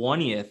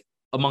 20th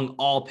among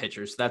all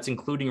pitchers. So that's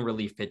including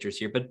relief pitchers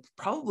here, but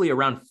probably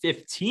around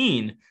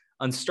 15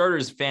 on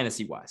starters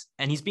fantasy wise.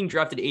 And he's being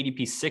drafted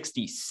ADP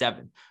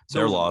 67. So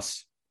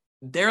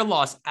their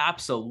loss.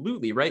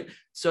 Absolutely. Right.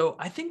 So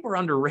I think we're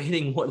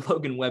underrating what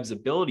Logan Webb's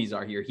abilities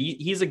are here.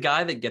 He's a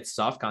guy that gets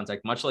soft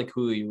contact, much like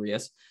Julio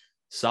Urias.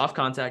 Soft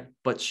contact,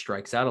 but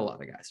strikes out a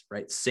lot of guys,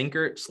 right?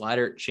 Sinker,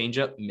 slider,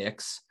 changeup,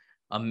 mix.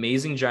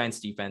 Amazing Giants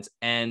defense.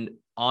 And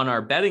on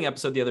our betting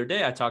episode the other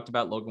day, I talked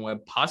about Logan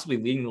Webb possibly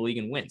leading the league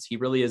in wins. He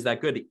really is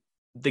that good.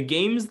 The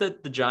games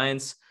that the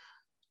Giants,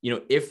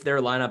 if their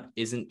lineup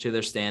isn't to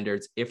their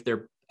standards, if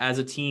they're as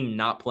a team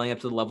not playing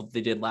up to the level that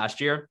they did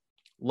last year,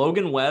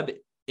 Logan Webb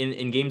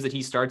in games that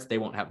he starts, they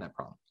won't have that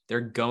problem.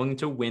 They're going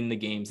to win the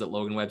games that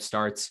Logan Webb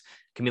starts.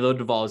 Camilo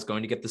Doval is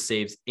going to get the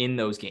saves in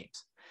those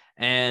games.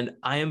 And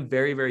I am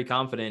very, very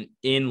confident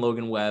in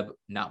Logan Webb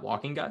not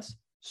walking guys,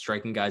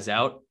 striking guys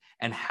out,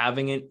 and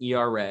having an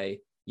ERA,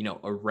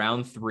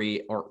 around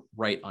 3 or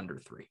right under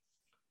 3.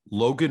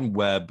 Logan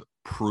Webb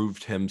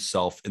proved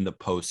himself in the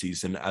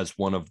postseason as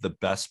one of the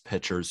best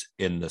pitchers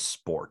in the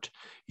sport.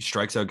 He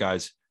strikes out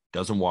guys,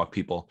 doesn't walk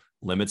people,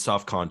 limits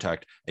soft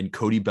contact, and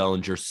Cody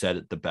Bellinger said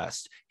it the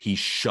best. He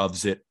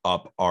shoves it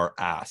up our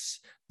ass.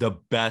 The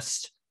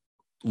best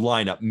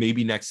lineup,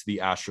 maybe next to the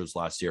Astros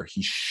last year.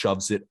 He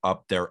shoves it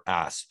up their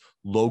ass.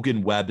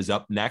 Logan Webb is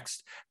up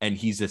next, and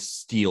he's a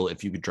steal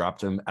if you could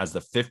draft him as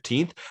the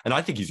 15th. And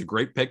I think he's a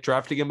great pick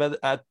drafting him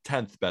at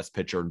 10th best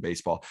pitcher in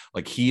baseball.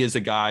 Like, he is a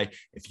guy,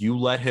 if you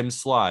let him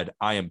slide,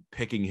 I am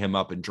picking him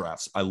up in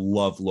drafts. I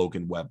love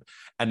Logan Webb.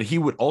 And he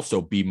would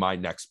also be my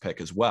next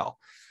pick as well,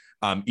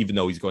 even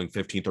though he's going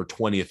 15th or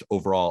 20th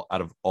overall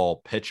out of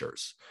all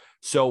pitchers.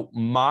 So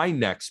my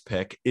next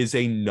pick is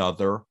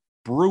another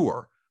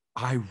Brewer.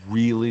 I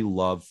really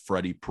love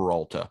Freddie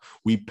Peralta.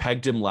 We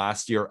pegged him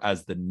last year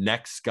as the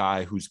next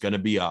guy who's going to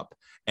be up,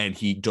 and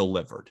he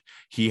delivered.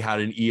 He had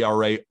an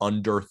ERA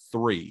under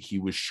 3. He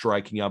was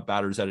striking out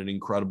batters at an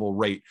incredible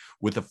rate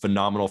with a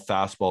phenomenal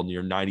fastball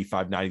near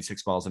 95,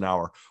 96 miles an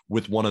hour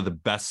with one of the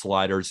best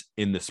sliders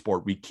in the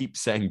sport. We keep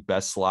saying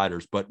best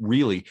sliders, but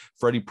really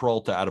Freddie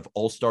Peralta out of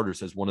all starters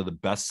has one of the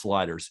best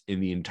sliders in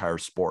the entire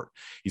sport.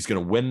 He's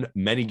going to win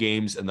many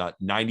games in that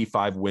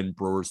 95 win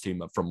Brewers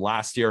team from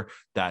last year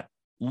that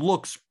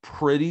looks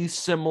pretty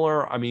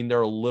similar. I mean,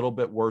 they're a little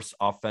bit worse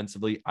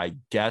offensively, I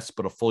guess,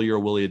 but a full year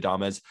of Willy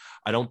Adames,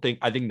 I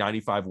think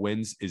 95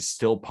 wins is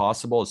still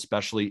possible,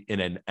 especially in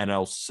an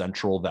NL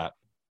Central that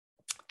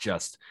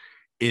just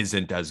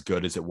isn't as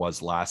good as it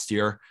was last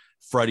year.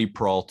 Freddie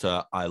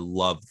Peralta, I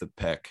love the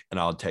pick, and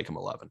I'll take him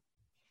 11.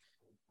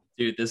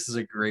 Dude, this is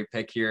a great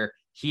pick here.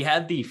 He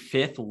had the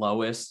 5th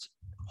lowest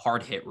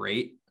hard hit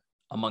rate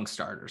among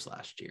starters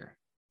last year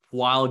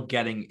while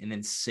getting an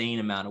insane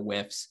amount of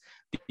whiffs.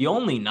 The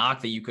only knock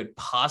that you could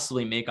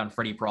possibly make on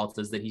Freddie Peralta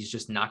is that he's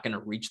just not going to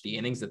reach the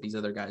innings that these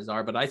other guys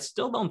are, but I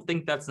still don't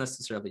think that's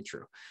necessarily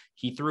true.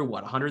 He threw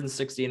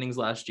 160 innings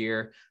last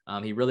year.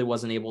 He really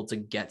wasn't able to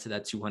get to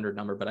that 200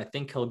 number, but I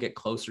think he'll get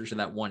closer to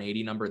that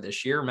 180 number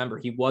this year. Remember,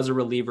 he was a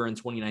reliever in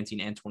 2019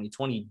 and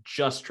 2020, he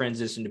just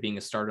transitioned to being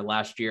a starter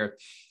last year.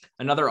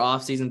 Another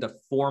offseason to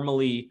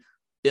formally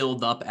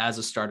build up as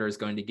a starter is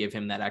going to give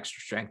him that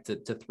extra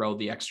strength to throw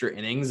the extra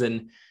innings.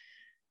 And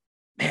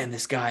man,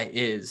 this guy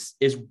is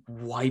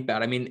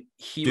wipeout. I mean,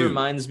 he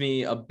reminds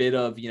me a bit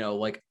of,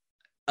 like,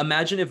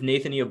 imagine if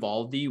Nathan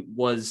Eovaldi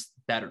was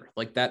better.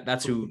 Like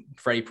that's who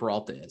Freddie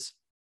Peralta is.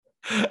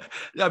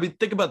 I mean,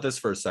 think about this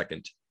for a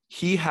second.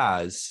 He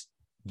has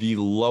the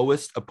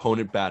lowest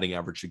opponent batting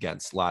average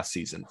against last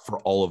season for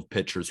all of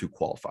pitchers who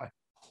qualify.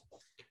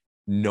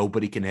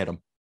 Nobody can hit him.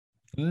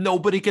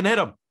 Nobody can hit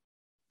him.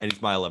 and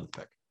he's my 11th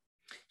pick.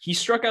 He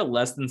struck out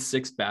less than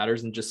 6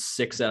 batters in just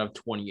 6 out of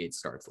 28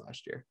 starts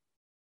last year.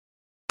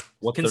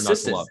 What's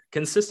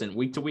consistent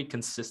week to week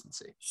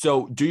consistency.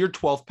 So do your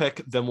 12th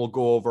pick, then we'll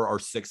go over our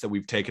 6 that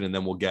we've taken, and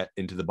then we'll get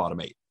into the bottom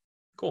 8.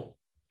 Cool.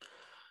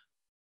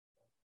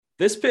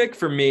 This pick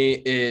for me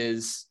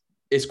is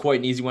quite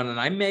an easy one, and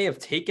I may have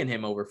taken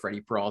him over Freddie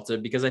Peralta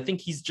because I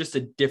think he's just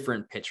a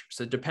different pitcher.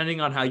 So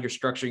depending on how you're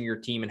structuring your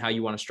team and how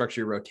you want to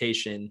structure your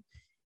rotation,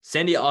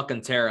 Sandy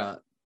Alcantara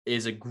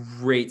is a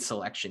great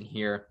selection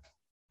here.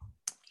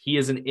 He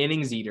is an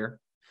innings eater.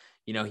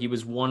 You know, he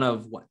was one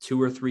of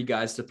 2 or 3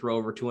 guys to throw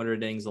over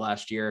 200 innings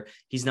last year.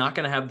 He's not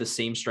going to have the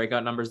same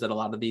strikeout numbers that a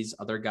lot of these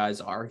other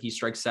guys are. He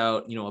strikes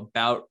out,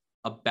 about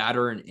a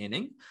batter an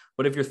inning.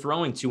 But if you're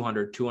throwing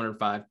 200,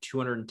 205,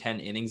 210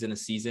 innings in a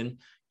season,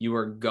 you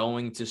are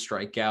going to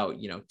strike out,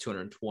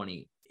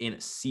 220 in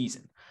a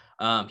season.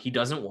 He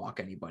doesn't walk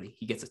anybody.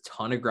 He gets a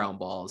ton of ground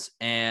balls.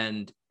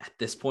 And at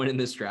this point in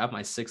this draft,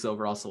 my 6th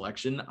overall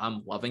selection,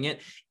 I'm loving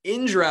it.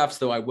 In drafts,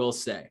 though, I will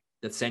say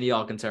that Sandy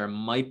Alcantara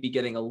might be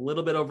getting a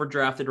little bit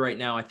overdrafted right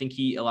now. I think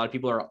a lot of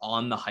people are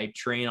on the hype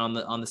train, on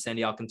the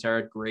Sandy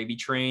Alcantara gravy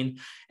train,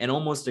 and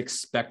almost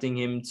expecting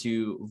him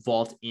to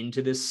vault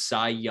into this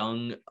Cy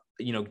Young,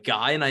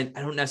 guy. And I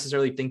don't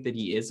necessarily think that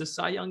he is a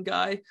Cy Young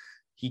guy.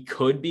 He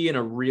could be in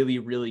a really,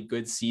 really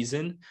good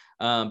season,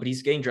 but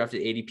he's getting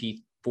drafted ADP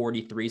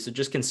 43. So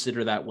just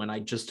consider that when I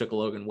just took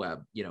Logan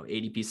Webb,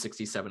 ADP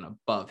 67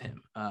 above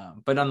him.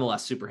 But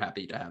nonetheless, super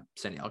happy to have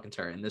Sandy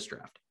Alcantara in this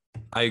draft.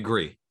 I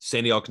agree.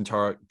 Sandy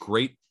Alcantara,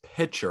 great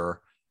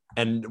pitcher,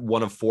 and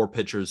one of 4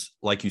 pitchers,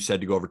 like you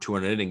said, to go over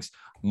 200 innings.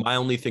 My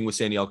only thing with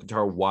Sandy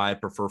Alcantara, why I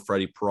prefer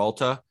Freddie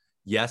Peralta,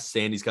 yes,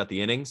 Sandy's got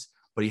the innings,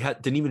 but he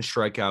didn't even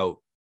strike out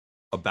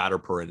a batter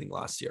per inning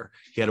last year.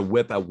 He had a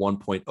whip at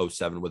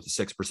 1.07 with a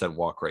 6%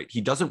 walk rate.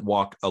 He doesn't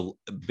walk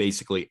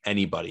basically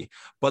anybody,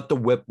 but the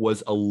whip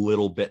was a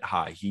little bit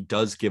high. He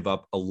does give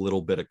up a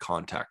little bit of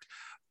contact,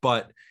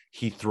 but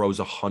he throws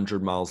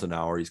 100 miles an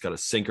hour. He's got a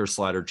sinker,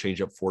 slider,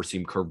 changeup,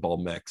 4-seam,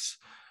 curveball mix.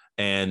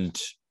 And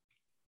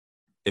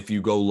if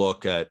you go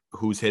look at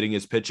who's hitting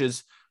his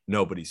pitches,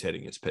 nobody's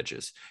hitting his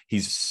pitches.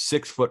 He's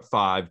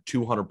 6'5",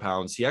 200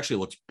 pounds. He actually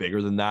looks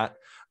bigger than that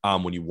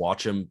when you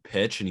watch him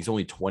pitch, and he's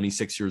only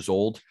 26 years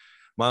old.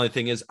 My only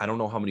thing is, I don't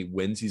know how many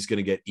wins he's going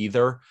to get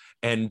either.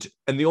 And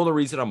the only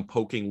reason I'm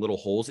poking little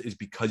holes is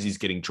because he's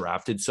getting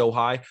drafted so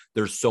high.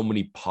 There's so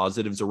many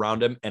positives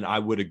around him. And I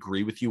would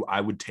agree with you.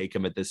 I would take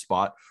him at this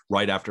spot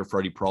right after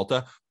Freddie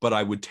Peralta, but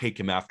I would take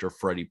him after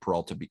Freddie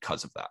Peralta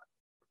because of that.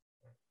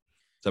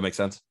 Does that make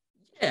sense?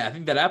 Yeah, I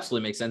think that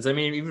absolutely makes sense. I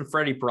mean, even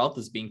Freddie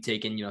Peralta is being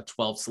taken,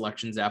 12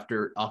 selections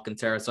after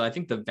Alcantara. So I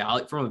think the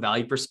value, from a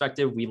value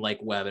perspective, we like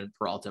Webb and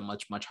Peralta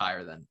much, much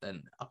higher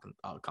than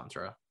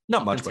Alcantara.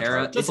 Not much.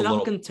 Is it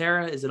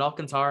Alcantara? Is it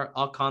Alcantara?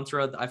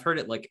 I've heard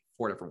it like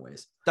 4 different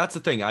ways. That's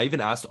the thing. I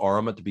even asked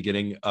Aram at the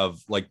beginning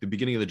of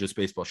the Just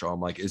Baseball show. I'm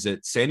like, is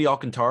it Sandy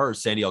Alcantara or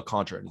Sandy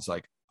Alcantara? And he's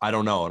like, I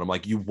don't know. And I'm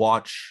like, you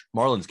watch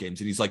Marlins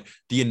games? And he's like,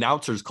 the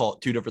announcers call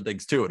it 2 different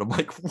things too. And I'm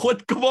like,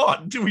 what? Come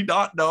on. Do we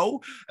not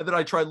know? And then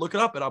I try to look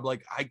it up and I'm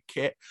like, I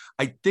can't.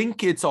 I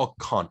think it's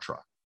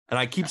Alcantara. And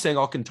I keep saying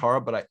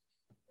Alcantara, but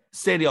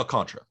Sandy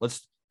Alcantara.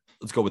 Let's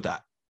go with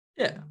that.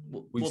 Yeah.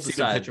 We've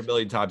seen him pitch a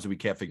million times and we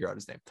can't figure out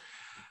his name.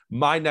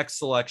 My next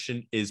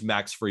selection is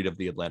Max Fried of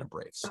the Atlanta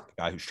Braves, a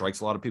guy who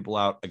strikes a lot of people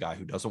out, a guy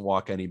who doesn't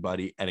walk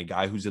anybody, and a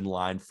guy who's in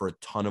line for a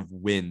ton of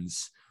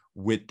wins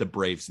with the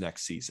Braves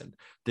next season.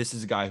 This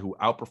is a guy who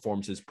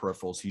outperforms his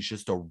peripherals. He's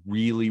just a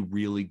really,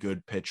 really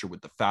good pitcher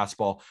with the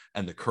fastball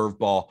and the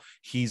curveball.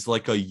 He's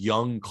like a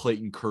young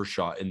Clayton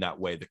Kershaw in that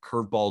way. The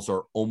curveballs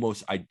are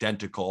almost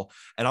identical.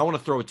 And I want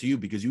to throw it to you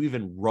because you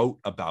even wrote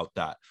about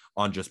that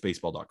on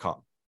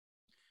justbaseball.com.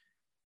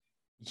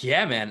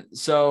 Yeah, man.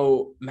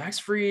 So Max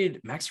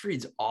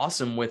Fried's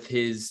awesome with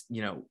his,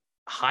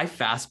 high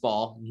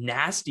fastball,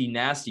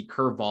 nasty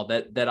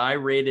curveball that I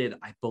rated,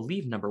 I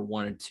believe, number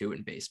 1 and 2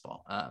 in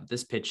baseball.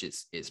 This pitch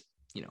is,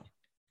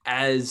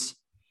 as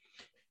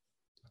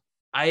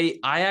I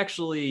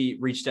actually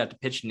reached out to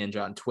Pitch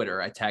Ninja on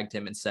Twitter. I tagged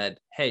him and said,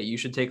 hey, you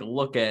should take a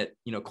look at,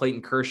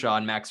 Clayton Kershaw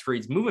and Max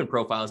Fried's movement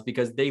profiles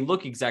because they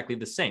look exactly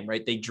the same,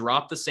 right? They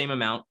drop the same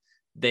amount.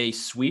 They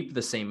sweep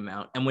the same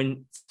amount.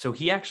 And so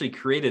he actually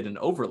created an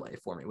overlay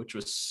for me, which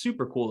was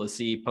super cool to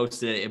see.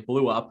 Posted it, it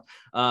blew up.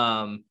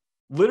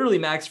 Literally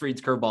Max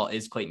Fried's curveball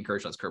is Clayton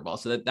Kershaw's curveball.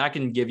 So that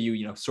can give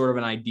you, sort of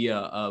an idea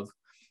of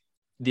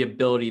the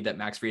ability that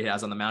Max Fried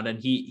has on the mound. And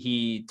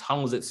he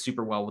tunnels it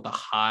super well with a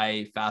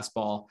high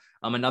fastball.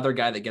 Another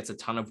guy that gets a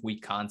ton of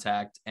weak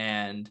contact,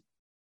 and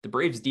the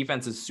Braves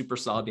defense is super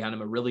solid behind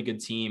him, a really good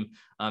team.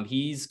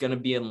 He's going to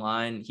be in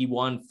line. He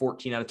won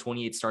 14 out of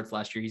 28 starts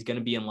last year. He's going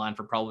to be in line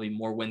for probably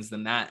more wins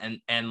than that.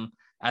 And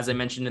as I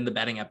mentioned in the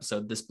betting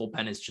episode, this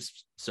bullpen is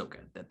just so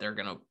good that they're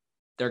going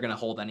to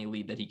hold any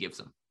lead that he gives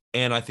them.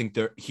 And I think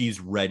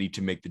he's ready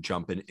to make the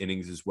jump in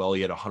innings as well.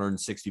 He had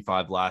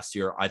 165 last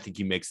year. I think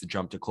he makes the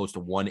jump to close to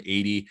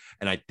 180.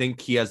 And I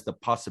think he has the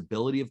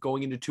possibility of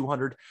going into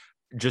 200.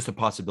 Just a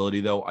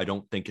possibility, though. I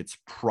don't think it's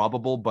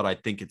probable, but I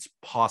think it's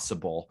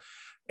possible.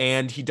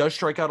 And he does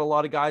strike out a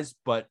lot of guys,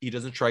 but he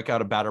doesn't strike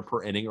out a batter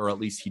per inning, or at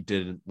least he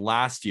didn't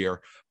last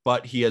year.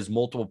 But he has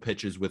multiple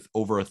pitches with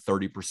over a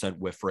 30%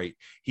 whiff rate.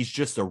 He's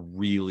just a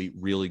really,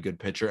 really good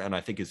pitcher. And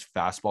I think his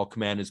fastball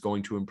command is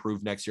going to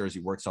improve next year as he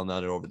works on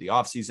that over the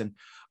offseason.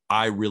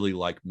 I really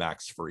like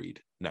Max Fried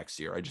next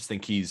year. I just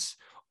think he's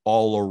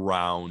all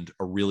around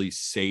a really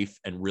safe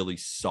and really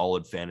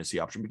solid fantasy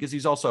option, because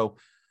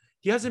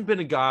he hasn't been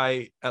a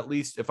guy, at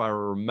least if I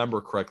remember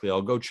correctly,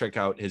 I'll go check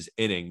out his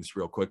innings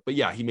real quick. But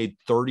yeah, he made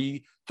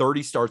 30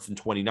 starts in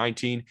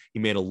 2019. He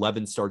made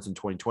 11 starts in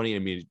 2020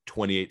 and made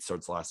 28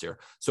 starts last year.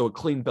 So a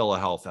clean bill of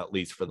health, at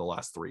least for the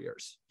last 3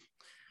 years.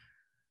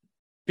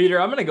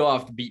 Peter, I'm going to go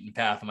off the beaten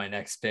path of my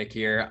next pick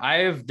here. I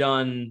have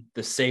done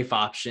the safe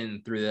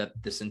option through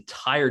this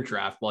entire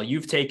draft, while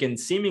you've taken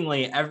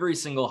seemingly every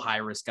single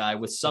high-risk guy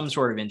with some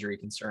sort of injury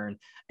concern.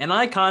 And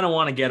I kind of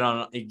want to get in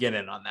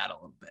on that a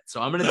little bit. So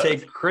I'm going to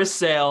take Chris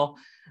Sale,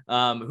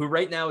 who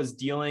right now is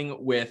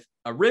dealing with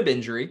a rib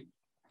injury.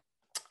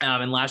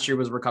 And last year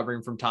was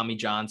recovering from Tommy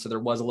John. So there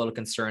was a little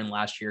concern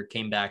last year,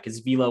 came back. His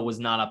velo was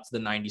not up to the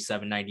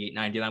 97, 98,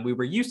 99 we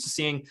were used to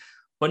seeing.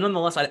 But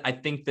nonetheless, I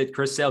think that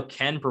Chris Sale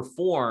can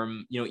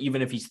perform,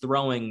 even if he's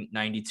throwing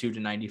 92 to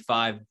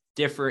 95,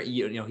 different,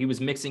 he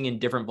was mixing in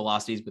different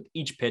velocities with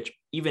each pitch,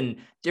 even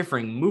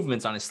differing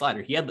movements on his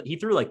slider. He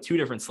threw like 2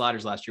 different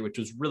sliders last year, which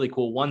was really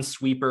cool. One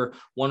sweeper,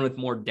 one with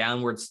more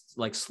downwards,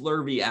 like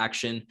slurvy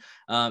action.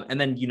 And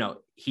then,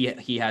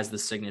 he has the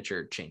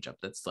signature changeup.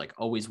 That's like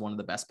always one of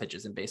the best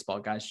pitches in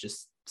baseball. Guys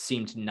just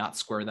seem to not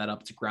square that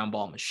up to ground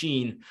ball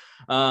machine.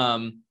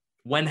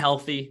 When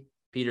healthy,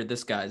 Peter,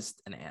 this guy's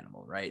an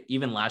animal, right?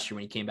 Even last year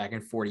when he came back in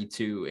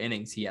 42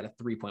 innings, he had a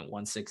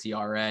 3.16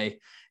 ERA,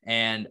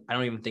 and I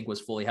don't even think was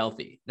fully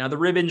healthy. Now, the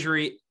rib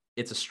injury,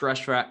 it's a stress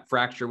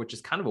fracture, which is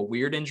kind of a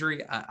weird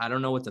injury. I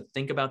don't know what to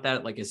think about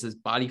that. Like, is his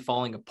body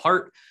falling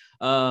apart?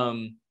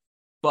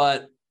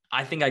 But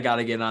I think I got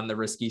to get on the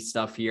risky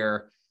stuff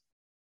here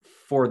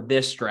for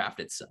this draft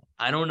itself.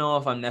 I don't know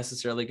if I'm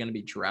necessarily going to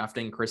be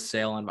drafting Chris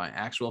Sale on my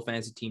actual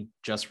fantasy team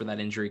just for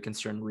that injury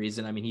concern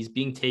reason. I mean, he's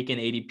being taken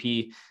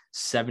ADP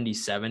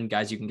 77.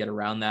 Guys you can get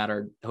around that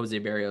are Jose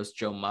Berrios,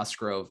 Joe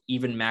Musgrove,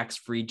 even Max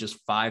Fried,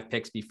 just 5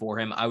 picks before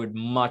him. I would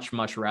much,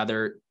 much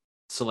rather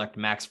select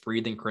Max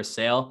Fried than Chris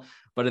Sale.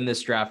 But in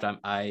this draft,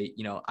 I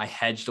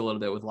hedged a little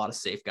bit with a lot of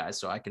safe guys,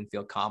 so I can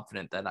feel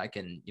confident that I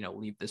can,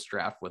 leave this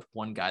draft with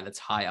one guy that's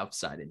high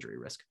upside injury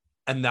risk.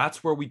 And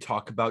that's where we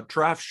talk about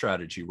draft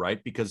strategy,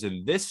 right? Because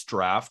in this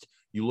draft,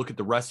 you look at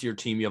the rest of your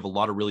team, you have a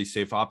lot of really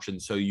safe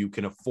options. So you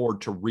can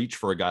afford to reach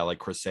for a guy like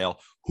Chris Sale,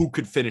 who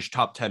could finish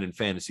top 10 in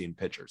fantasy in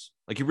pitchers.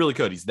 Like, he really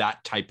could. He's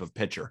that type of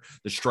pitcher,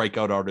 the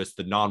strikeout artist,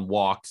 the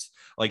non-walks.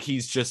 Like,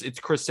 it's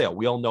Chris Sale.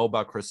 We all know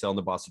about Chris Sale in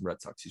the Boston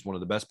Red Sox. He's one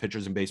of the best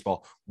pitchers in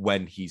baseball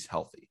when he's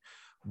healthy.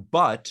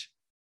 But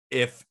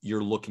if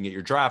you're looking at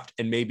your draft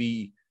and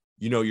maybe,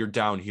 you're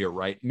down here,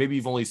 right? Maybe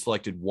you've only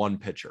selected one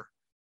pitcher.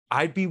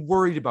 I'd be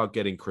worried about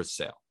getting Chris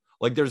Sale.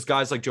 Like, there's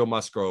guys like Joe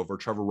Musgrove or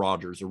Trevor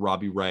Rogers or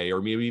Robbie Ray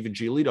or maybe even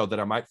Giolito that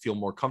I might feel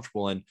more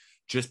comfortable in,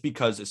 just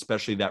because,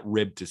 especially that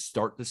rib to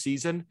start the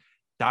season.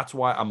 That's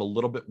why I'm a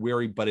little bit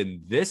weary. But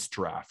in this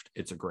draft,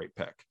 it's a great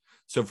pick.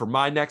 So for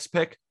my next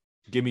pick,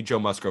 give me Joe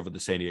Musgrove of the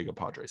San Diego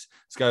Padres.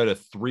 This guy had a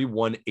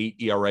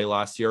 3.18 ERA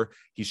last year.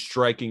 He's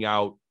striking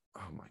out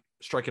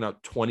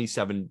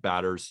 27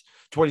 batters,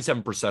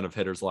 27% of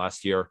hitters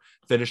last year,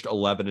 finished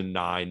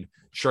 11-9,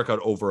 struck out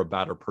over a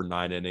batter per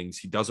 9 innings.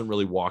 He doesn't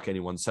really walk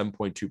anyone,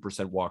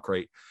 7.2% walk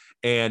rate.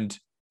 And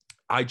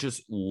I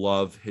just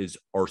love his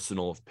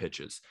arsenal of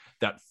pitches.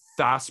 That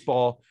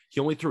fastball, he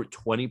only threw it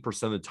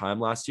 20% of the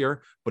time last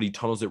year, but he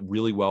tunnels it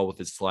really well with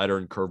his slider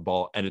and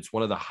curveball. And it's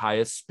one of the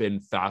highest spin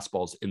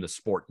fastballs in the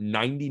sport,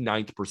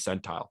 99th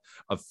percentile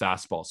of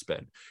fastball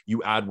spin.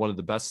 You add one of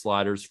the best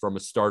sliders from a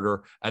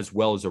starter, as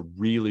well as a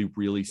really,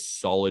 really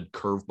solid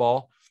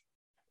curveball.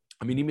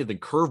 I mean, even the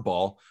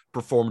curveball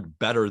performed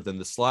better than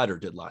the slider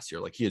did last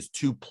year. Like, he has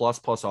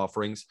 2++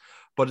 offerings,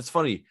 but it's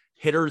funny.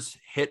 Hitters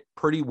hit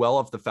pretty well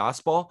off the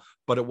fastball,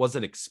 but it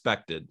wasn't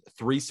expected.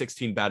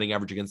 316 batting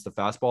average against the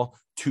fastball,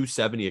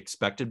 270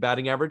 expected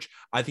batting average.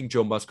 I think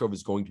Joe Musgrove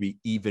is going to be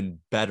even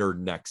better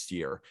next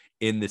year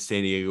in the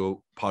San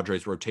Diego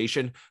Padres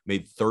rotation.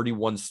 Made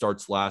 31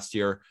 starts last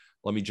year.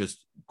 Let me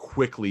just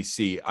quickly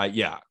see.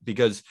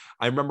 Because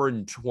I remember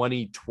in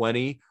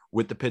 2020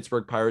 with the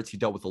Pittsburgh Pirates, he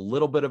dealt with a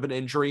little bit of an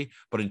injury,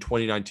 but in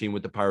 2019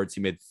 with the Pirates, he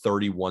made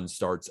 31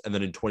 starts. And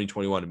then in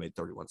 2021, he made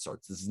 31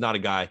 starts. This is not a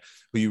guy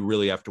who you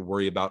really have to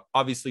worry about.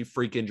 Obviously,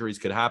 freak injuries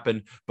could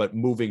happen, but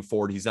moving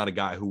forward, he's not a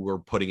guy who we're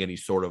putting any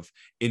sort of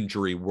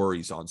injury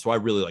worries on. So I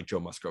really like Joe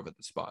Musgrove at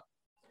the spot.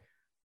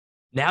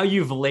 Now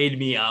you've laid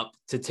me up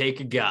to take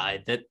a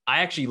guy that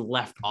I actually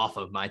left off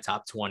of my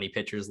top 20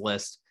 pitchers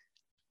list,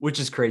 which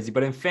is crazy.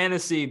 But in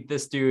fantasy,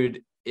 this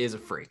dude is a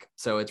freak.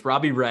 So it's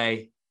Robbie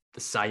Ray,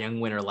 the Cy Young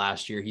winner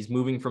last year. He's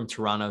moving from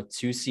Toronto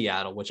to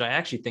Seattle, which I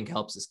actually think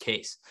helps his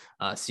case.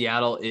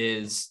 Seattle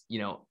is,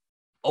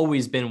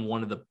 always been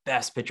one of the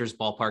best pitchers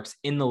ballparks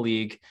in the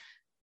league.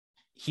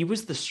 he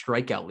was the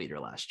strikeout leader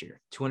last year,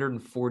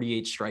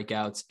 248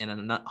 strikeouts in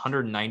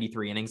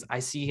 193 innings. I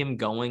see him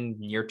going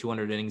near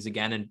 200 innings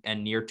again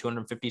and near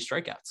 250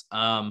 strikeouts.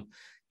 I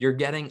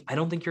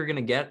don't think you're going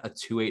to get a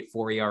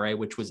 2.84 ERA,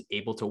 which was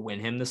able to win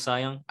him the Cy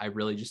Young. I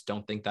really just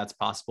don't think that's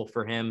possible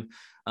for him.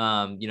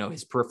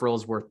 His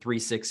peripherals were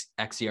 3.6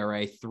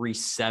 xERA,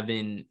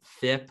 3.7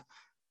 FIP.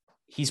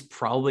 He's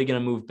probably going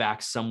to move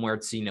back somewhere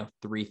to,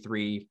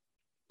 3.3,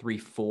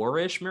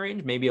 3.4-ish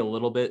range, maybe a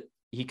little bit.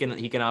 He can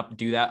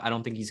do that. I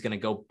don't think he's going to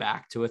go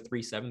back to a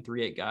 3.7,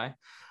 3.8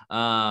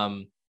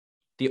 guy.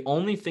 The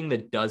only thing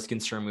that does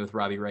concern me with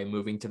Robbie Ray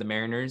moving to the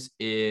Mariners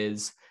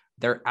is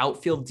their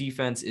outfield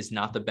defense is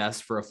not the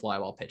best for a fly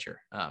ball pitcher.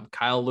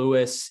 Kyle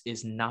Lewis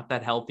is not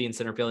that healthy in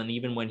center field. And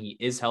even when he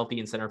is healthy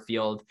in center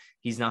field,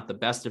 he's not the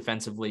best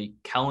defensively.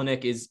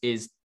 Kelenic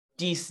is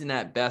decent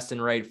at best in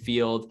right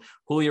field.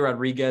 Julio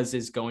Rodriguez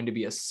is going to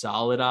be a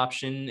solid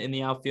option in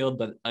the outfield,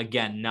 but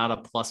again, not a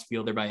plus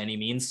fielder by any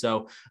means.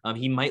 So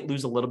he might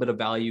lose a little bit of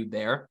value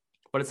there,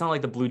 but it's not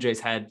like the Blue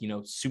Jays had,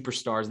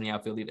 superstars in the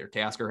outfield either.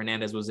 Teoscar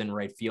Hernandez was in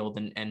right field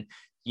and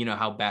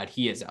how bad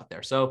he is out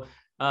there. So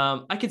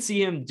I could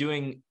see him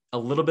doing a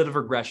little bit of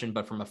regression,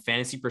 but from a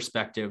fantasy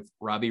perspective,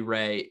 Robbie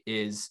Ray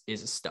is a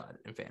stud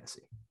in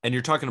fantasy. And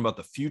you're talking about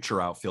the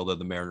future outfield of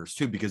the Mariners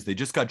too, because they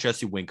just got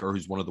Jesse Winker,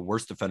 who's one of the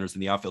worst defenders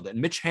in the outfield.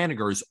 And Mitch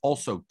Haniger is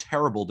also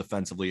terrible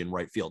defensively in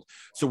right field.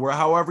 So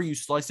however you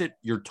slice it,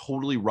 you're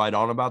totally right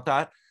on about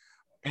that.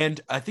 And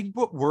I think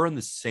we're in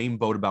the same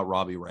boat about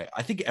Robbie Ray.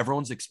 I think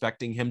everyone's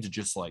expecting him to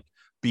just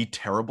be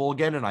terrible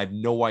again, and I have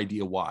no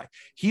idea why.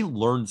 He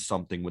learned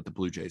something with the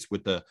Blue Jays,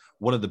 with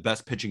one of the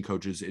best pitching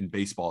coaches in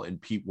baseball in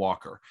Pete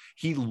Walker.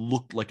 He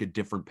looked like a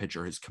different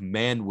pitcher. His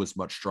command was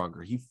much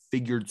stronger. He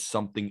figured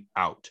something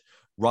out.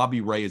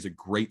 Robbie Ray is a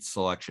great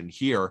selection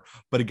here,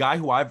 but a guy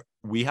who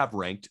we have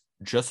ranked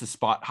just a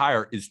spot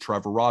higher is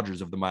Trevor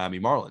Rogers of the Miami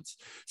Marlins.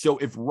 So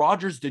if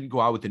Rogers didn't go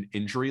out with an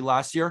injury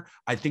last year,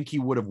 I think he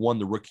would have won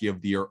the Rookie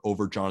of the Year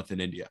over Jonathan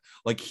India.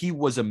 He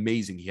was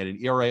amazing. He had an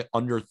ERA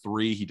under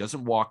 3. He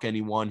doesn't walk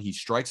anyone. He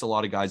strikes a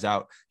lot of guys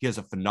out. He has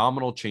a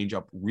phenomenal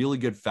changeup, really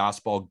good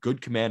fastball, good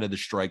command of the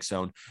strike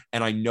zone.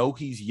 And I know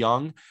he's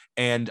young,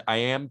 and I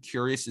am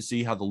curious to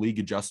see how the league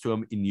adjusts to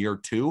him in year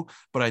 2,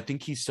 but I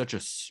think he's such a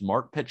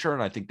smart pitcher,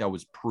 and I think that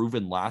was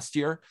proven last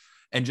year.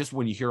 And just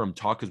when you hear him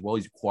talk as well,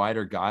 he's a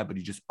quieter guy, but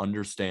he just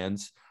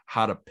understands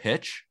how to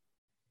pitch.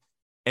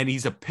 And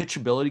he's a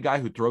pitchability guy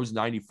who throws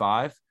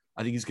 95.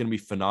 I think he's going to be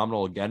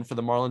phenomenal again for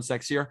the Marlins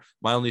next year.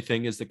 My only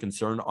thing is the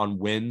concern on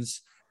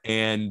wins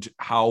and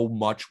how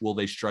much will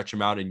they stretch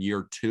him out in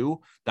year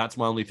 2. That's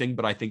my only thing.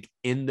 But I think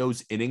in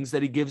those innings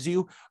that he gives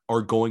you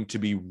are going to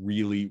be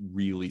really,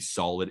 really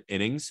solid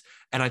innings.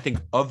 And I think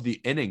of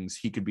the innings,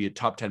 he could be a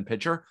top 10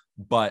 pitcher,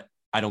 but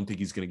I don't think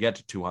he's going to get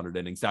to 200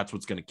 innings. That's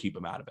what's going to keep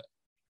him out of it.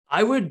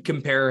 I would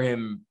compare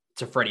him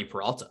to Freddie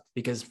Peralta,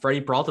 because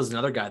Freddie Peralta is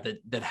another guy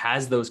that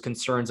has those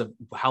concerns of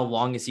how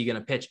long is he going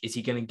to pitch? Is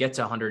he going to get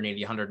to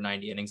 180,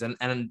 190 innings? And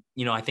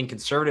I think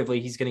conservatively,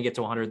 he's going to get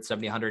to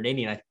 170,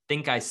 180. And I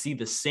think I see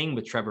the same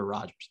with Trevor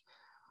Rogers.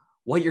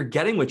 What you're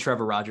getting with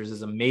Trevor Rogers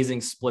is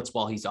amazing splits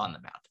while he's on the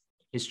mound.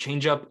 His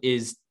changeup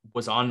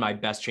was on my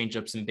best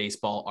changeups in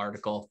baseball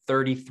article,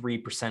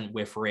 33%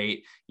 whiff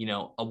rate,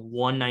 a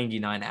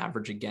 199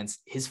 average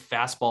against. His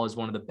fastball is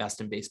one of the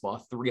best in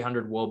baseball,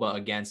 300 WOBA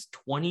against,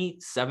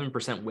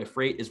 27% whiff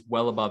rate is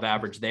well above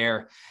average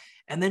there.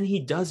 And then he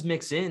does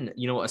mix in,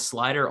 a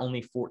slider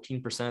only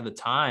 14% of the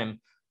time,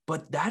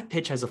 but that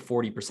pitch has a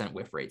 40%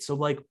 whiff rate. So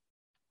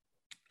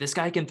this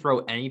guy can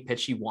throw any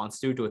pitch he wants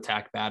to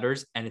attack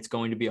batters, and it's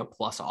going to be a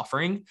plus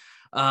offering.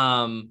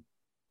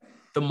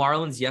 The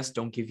Marlins, yes,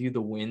 don't give you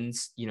the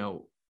wins,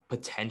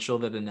 potential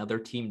that another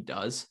team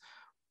does.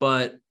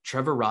 But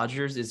Trevor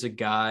Rogers is a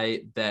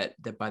guy that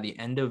by the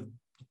end of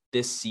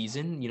this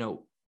season,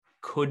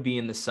 could be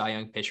in the Cy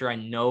Young picture. I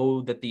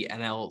know that the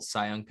NL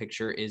Cy Young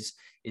picture is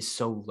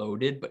so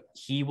loaded, but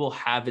he will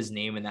have his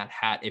name in that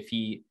hat if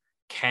he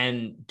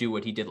can do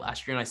what he did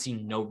last year. And I see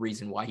no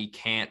reason why he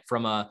can't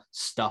from a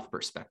stuff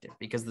perspective,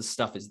 because the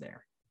stuff is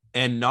there.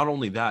 And not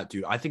only that,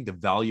 dude, I think the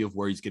value of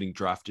where he's getting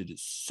drafted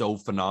is so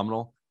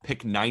phenomenal.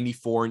 Pick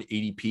 94 in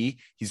ADP.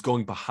 He's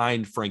going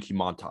behind Frankie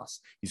Montas.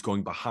 He's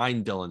going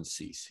behind Dylan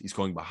Cease. He's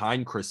going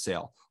behind Chris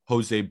Sale,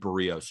 Jose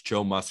Barrios,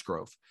 Joe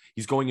Musgrove.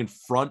 He's going in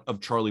front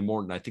of Charlie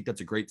Morton. I think that's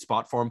a great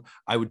spot for him.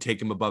 I would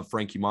take him above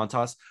Frankie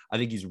Montas. I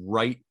think he's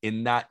right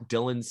in that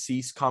Dylan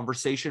Cease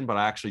conversation, but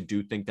I actually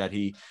do think that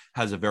he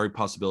has a very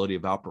possibility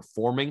of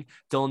outperforming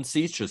Dylan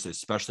Cease, just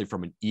especially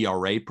from an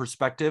ERA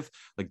perspective.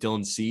 Like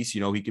Dylan Cease,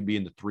 he could be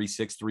in the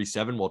 3.6,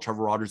 3.7, while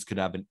Trevor Rogers could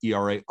have an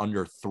ERA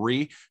under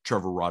 3.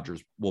 Trevor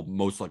Rogers will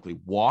most likely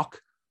walk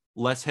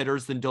less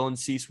hitters than Dylan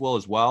Cease will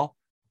as well.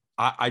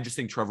 I just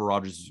think Trevor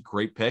Rogers is a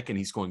great pick, and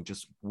he's going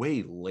just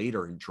way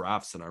later in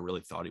drafts than I really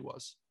thought he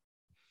was.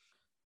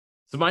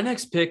 So my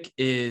next pick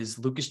is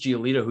Lucas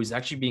Giolito, who's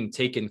actually being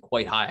taken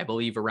quite high, I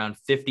believe around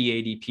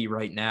 50 ADP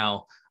right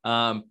now.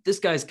 This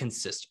guy's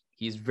consistent.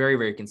 He's very,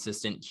 very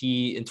consistent.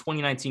 He, in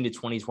 2019 to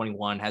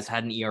 2021, has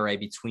had an ERA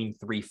between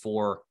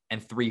 3.4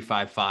 and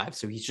 3.55.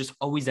 So he's just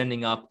always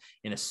ending up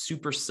in a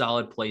super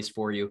solid place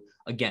for you.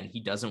 Again, he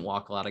doesn't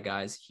walk a lot of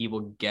guys. He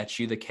will get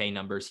you the K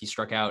numbers. He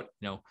struck out,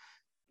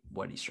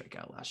 what did he strike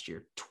out last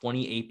year?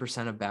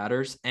 28% of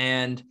batters.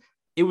 And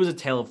it was a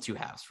tale of two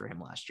halves for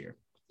him last year.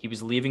 He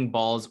was leaving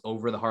balls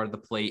over the heart of the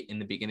plate in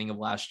the beginning of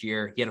last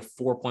year. He had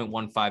a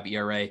 4.15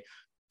 ERA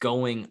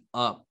going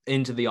up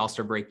into the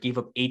All-Star break, gave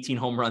up 18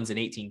 home runs in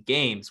 18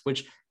 games,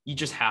 which you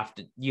have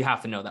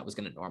to know that was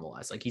going to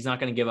normalize. Like, he's not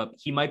going to give up.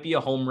 He might be a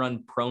home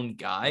run prone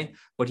guy,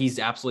 but he's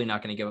absolutely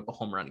not going to give up a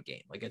home run a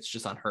game. Like, it's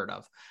just unheard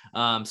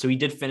of. So he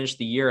did finish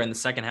the year in the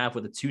second half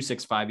with a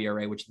 2.65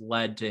 ERA, which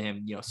led to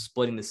him,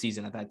 splitting the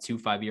season at that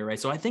 2.5 ERA.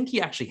 So I think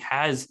he actually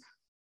has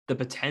the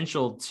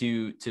potential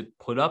to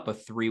put up a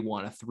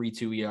 3.1, a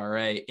 3.2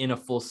 ERA in a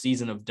full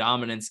season of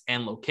dominance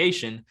and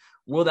location.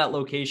 Will that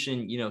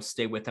location,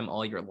 stay with him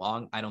all year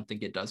long? I don't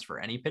think it does for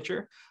any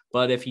pitcher.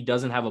 But if he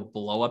doesn't have a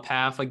blow up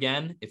half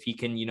again, if he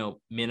can,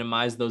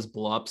 minimize those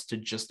blow ups to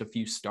just a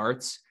few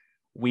starts,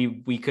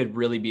 we could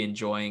really be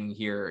enjoying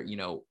here,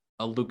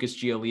 a Lucas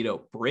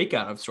Giolito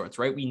breakout of sorts,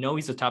 right? We know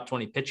he's a top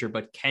 20 pitcher,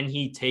 but can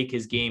he take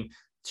his game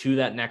to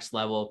that next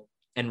level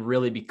and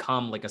really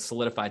become like a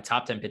solidified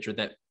top 10 pitcher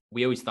that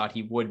we always thought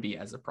he would be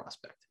as a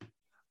prospect?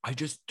 I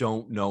just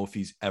don't know if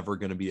he's ever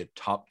going to be a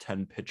top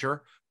 10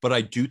 pitcher, but I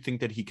do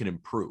think that he can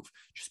improve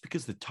just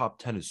because the top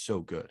 10 is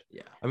so good.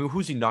 Yeah. I mean,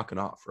 who's he knocking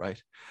off,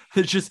 right?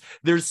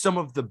 There's some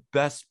of the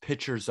best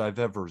pitchers I've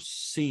ever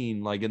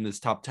seen, like in this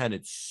top 10.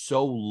 It's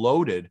so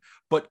loaded,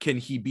 but can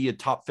he be a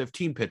top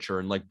 15 pitcher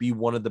and like be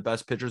one of the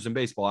best pitchers in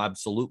baseball?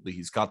 Absolutely.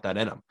 He's got that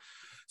in him.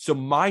 So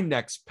my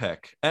next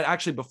pick, and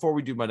actually before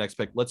we do my next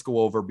pick, let's go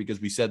over,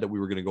 because we said that we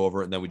were going to go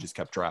over it and then we just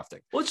kept drafting.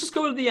 Let's just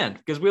go to the end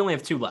because we only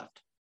have two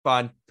left.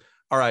 Fine.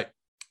 All right.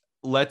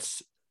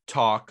 Let's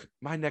talk.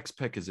 My next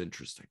pick is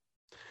interesting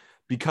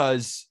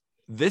because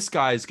this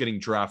guy is getting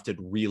drafted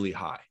really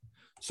high.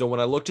 So when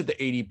I looked at the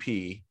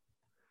ADP,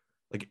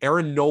 like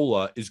Aaron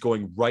Nola is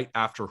going right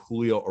after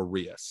Julio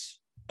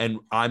Urias, and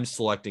I'm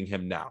selecting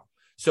him now.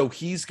 So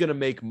he's going to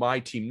make my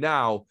team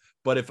now.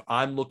 But if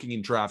I'm looking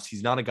in drafts,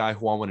 he's not a guy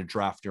who I want to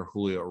draft near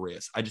Julio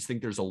Urias. I just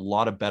think there's a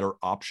lot of better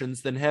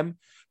options than him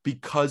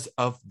because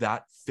of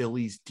that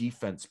Phillies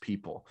defense,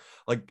 people.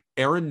 Like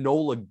Aaron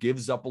Nola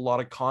gives up a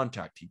lot of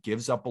contact. He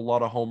gives up a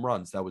lot of home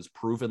runs. That was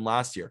proven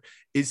last year.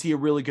 Is he a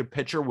really good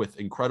pitcher with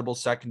incredible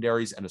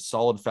secondaries and a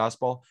solid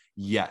fastball?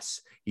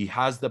 Yes. He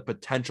has the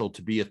potential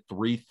to be a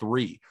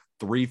 3.3,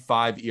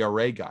 3.5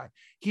 ERA guy.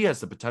 He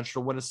has the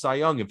potential to win a Cy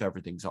Young if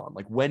everything's on.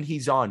 Like when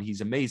he's on,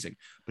 he's amazing.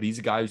 But he's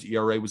a guy whose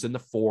ERA was in the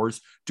 4s.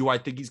 Do I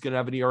think he's going to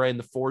have an ERA in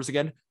the 4s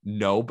again?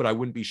 No, but I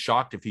wouldn't be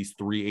shocked if he's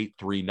 3.8,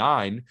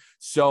 3.9.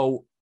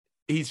 So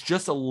he's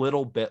just a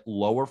little bit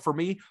lower for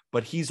me,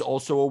 but he's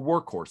also a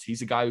workhorse.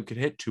 He's a guy who could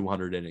hit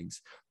 200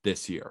 innings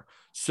this year.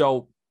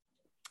 So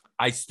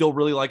I still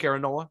really like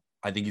Aaron Nola.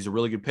 I think he's a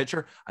really good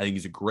pitcher. I think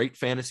he's a great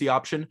fantasy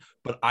option,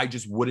 but I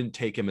just wouldn't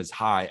take him as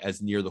high as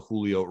near the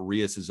Julio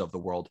Uriases of the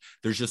world.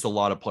 There's just a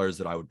lot of players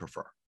that I would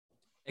prefer.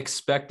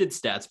 Expected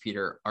stats,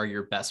 Peter, are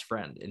your best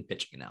friend in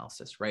pitching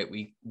analysis, right?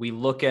 We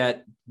look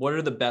at what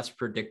are the best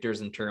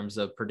predictors in terms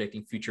of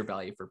predicting future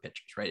value for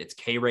pitchers, right? It's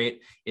K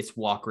rate, it's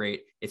walk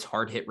rate, it's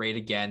hard hit rate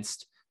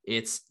against,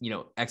 it's,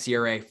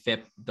 xERA,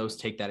 FIP, those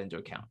take that into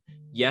account.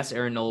 Yes,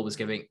 Aaron Nola was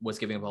giving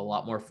up a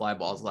lot more fly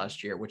balls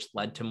last year, which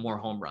led to more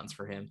home runs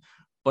for him.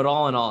 But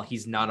all in all,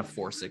 he's not a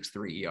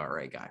 4.63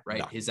 ERA guy, right?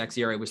 No. His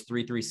xERA was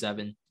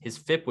 3.37. His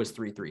FIP was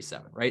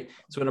 3.37, right?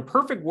 So in a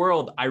perfect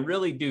world, I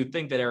really do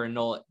think that Aaron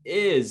Nola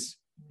is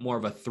more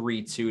of a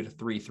 3.2 to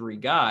 3.3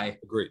 guy.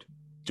 Agreed.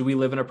 Do we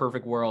live in a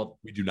perfect world?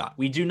 We do not.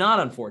 We do not,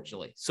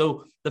 unfortunately.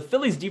 So the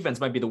Phillies defense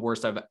might be the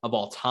worst of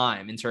all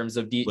time in terms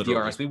of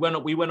DRS. We went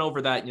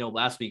over that,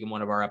 last week in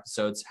one of our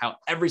episodes, how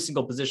every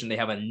single position they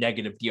have a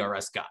negative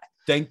DRS guy.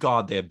 Thank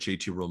God they have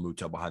JT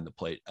Realmuto behind the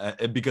plate,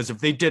 because if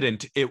they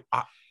didn't,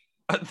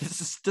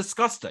 this is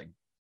disgusting.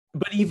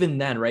 But even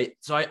then, right?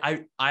 So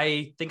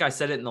I think I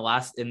said it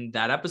in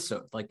that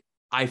episode. Like,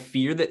 I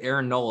fear that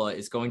Aaron Nola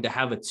is going to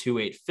have a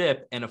 2.8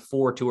 FIP and a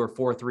 4.2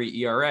 or 4.3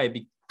 ERA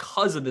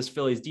because of this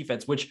Phillies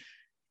defense, which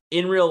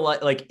in real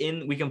life,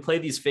 we can play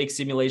these fake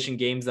simulation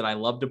games that I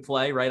love to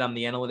play, right? I'm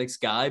the analytics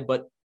guy,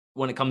 but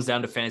when it comes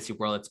down to fantasy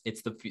world,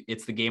 it's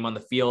the game on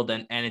the field.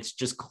 And it's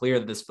just clear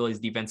that this Phillies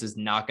defense is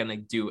not going to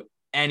do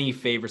any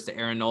favors to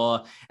Aaron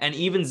Nola and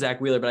even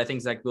Zach Wheeler, but I think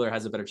Zach Wheeler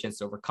has a better chance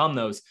to overcome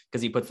those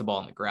because he puts the ball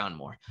on the ground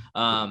more.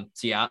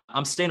 So yeah,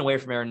 I'm staying away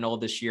from Aaron Nola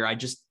this year. I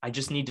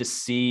just need to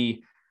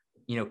see,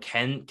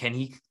 can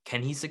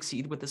he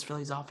succeed with this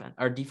Phillies offense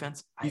or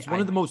defense? He's one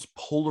of the most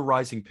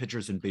polarizing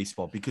pitchers in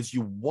baseball because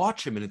you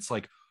watch him and it's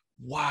like,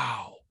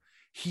 wow,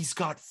 he's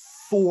got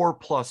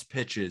 4+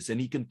 pitches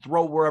and he can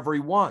throw wherever he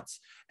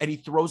wants. And he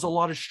throws a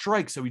lot of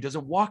strikes, so he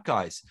doesn't walk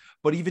guys.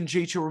 But even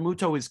JT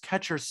Realmuto, his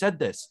catcher, said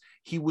this.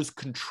 he was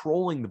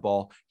controlling the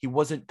ball. He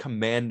wasn't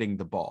commanding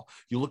the ball.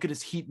 You look at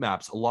his heat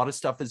maps, a lot of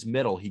stuff is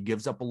middle. He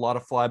gives up a lot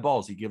of fly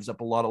balls. He gives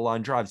up a lot of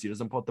line drives. He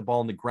doesn't put the ball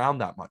on the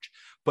ground that much.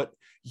 But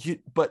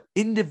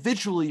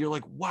individually, you're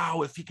like,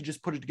 wow, if he could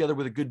just put it together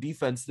with a good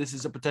defense, this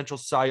is a potential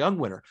Cy Young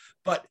winner.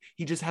 But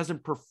he just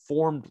hasn't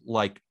performed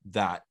like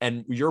that.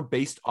 And you're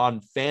based on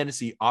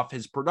fantasy off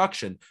his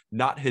production,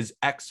 not his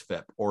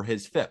xFIP or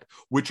his FIP,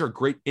 which are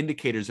great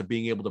indicators of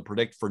being able to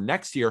predict for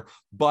next year.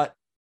 But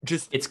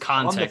just it's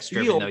context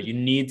driven, though. You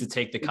need to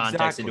take the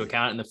context into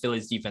account, and the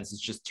Phillies defense is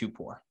just too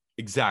poor.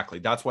 Exactly.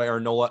 That's why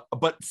Aaron Nola,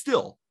 but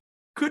still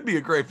could be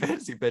a great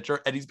fantasy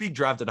pitcher, and he's being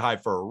drafted high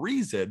for a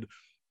reason.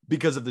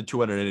 Because of the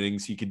 200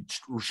 innings, he could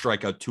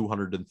strike out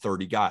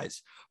 230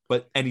 guys,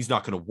 and he's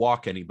not going to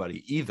walk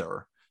anybody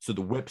either. So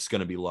the whip's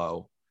going to be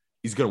low.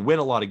 He's going to win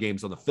a lot of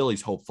games on the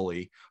Phillies,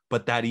 hopefully,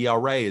 but that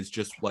ERA is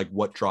just like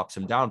what drops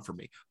him down for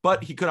me.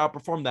 But he could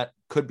outperform that,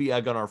 could be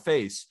egg on our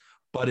face,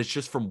 but it's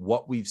just from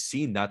what we've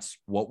seen. That's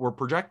what we're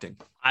projecting.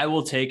 I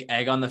will take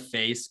egg on the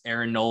face.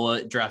 Aaron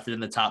Nola drafted in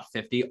the top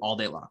 50 all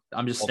day long.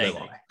 I'm just staying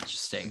away.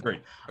 Just staying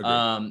away.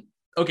 Agreed.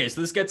 Okay,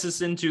 so this gets us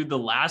into the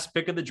last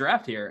pick of the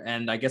draft here.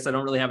 And I guess I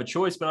don't really have a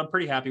choice, but I'm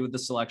pretty happy with the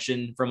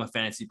selection from a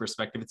fantasy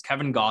perspective. It's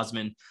Kevin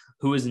Gausman,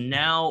 who is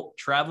now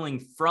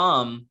traveling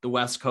from the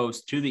West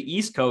Coast to the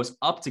East Coast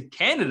up to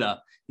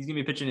Canada. He's going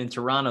to be pitching in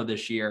Toronto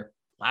this year.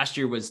 Last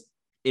year was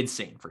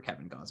insane for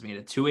Kevin Gausman. He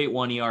had a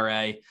 2.81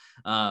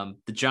 ERA.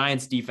 The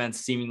Giants defense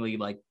seemingly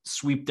like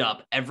swept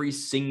up every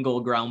single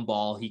ground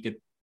ball he could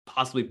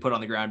possibly put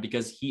on the ground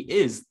because he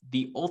is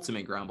the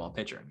ultimate ground ball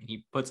pitcher. I mean,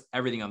 he puts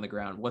everything on the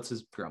ground. What's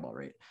his ground ball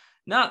rate?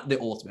 Not the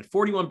ultimate,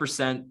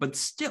 41%, but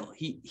still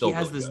he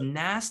has this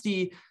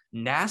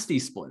nasty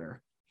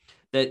splitter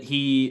that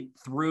he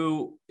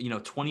threw,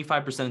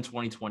 25% in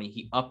 2020.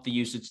 He upped the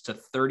usage to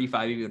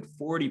 35, even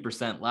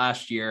 40%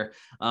 last year.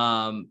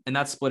 And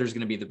that splitter is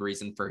going to be the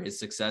reason for his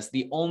success.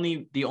 The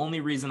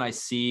only reason I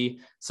see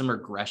some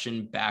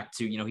regression back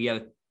to, he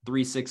had a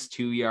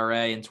 3.62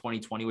 ERA in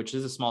 2020, which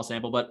is a small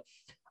sample, but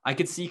I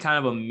could see kind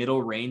of a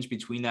middle range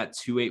between that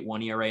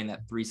 2.81 ERA and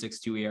that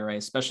 3.62 ERA,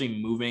 especially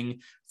moving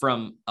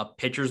from a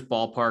pitcher's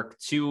ballpark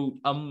to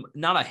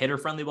not a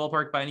hitter-friendly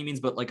ballpark by any means,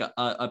 but like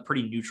a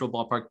pretty neutral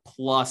ballpark.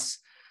 Plus,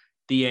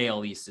 the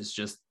AL East is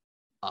just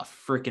a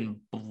freaking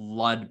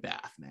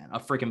bloodbath, man. A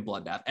freaking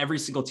bloodbath. Every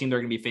single team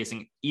they're going to be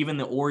facing, even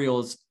the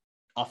Orioles,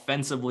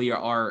 offensively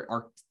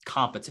are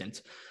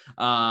competent.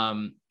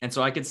 And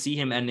so I could see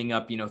him ending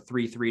up,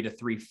 3.3 to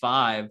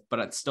 3.5, but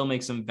it still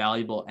makes him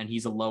valuable. And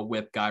he's a low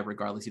whip guy,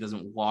 regardless. He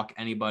doesn't walk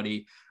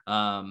anybody.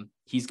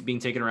 He's being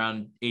taken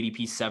around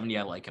ADP 70.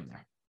 I like him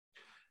there.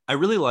 I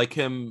really like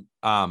him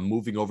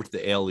moving over to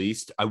the AL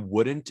East. I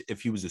wouldn't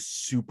if he was a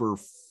super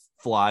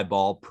fly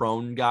ball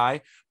prone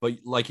guy, but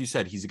like you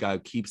said, he's a guy who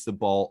keeps the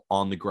ball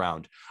on the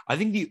ground. I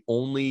think the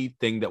only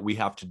thing that we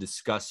have to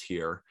discuss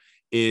here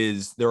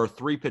is there are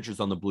three pitchers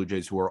on the Blue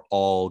Jays who are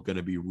all going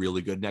to be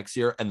really good next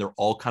year, and they're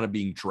all kind of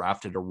being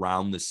drafted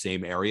around the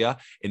same area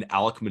in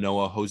Alek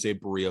Manoah, Jose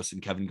Barrios,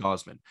 and Kevin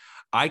Gausman.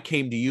 I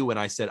came to you and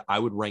I said I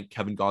would rank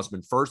Kevin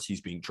Gausman first. He's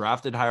being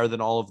drafted higher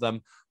than all of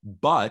them,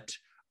 but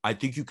I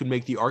think you can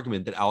make the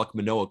argument that Alek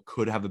Manoah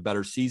could have a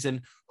better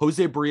season.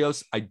 Jose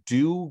Barrios,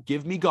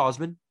 give me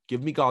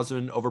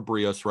Gausman over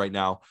Barrios right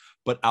now,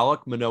 but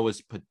Alek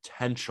Manoah's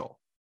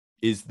potential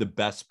is the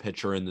best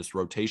pitcher in this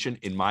rotation,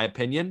 in my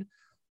opinion.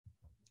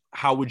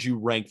 How would you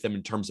rank them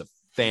in terms of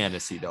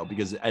fantasy, though?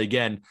 Because,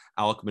 again,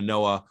 Alek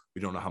Manoah,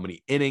 we don't know how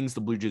many innings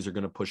the Blue Jays are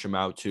going to push him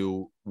out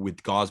to.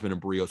 With Gausman and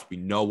Barrios, we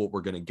know what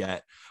we're going to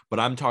get. But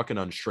I'm talking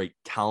on straight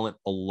talent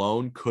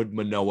alone. Could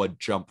Manoah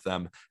jump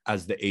them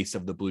as the ace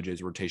of the Blue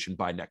Jays rotation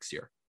by next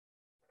year?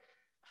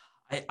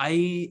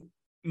 I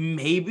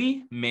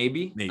maybe.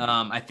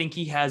 I think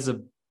he has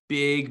a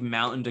big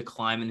mountain to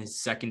climb in his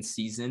second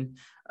season.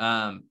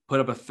 Put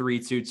up a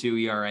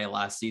 3.22 ERA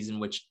last season,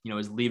 which,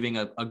 is leaving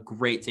a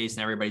great taste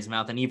in everybody's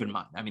mouth and even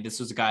mine. I mean, this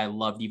was a guy I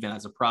loved even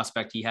as a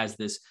prospect. He has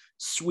this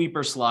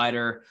sweeper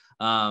slider,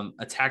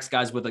 attacks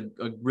guys with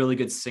a really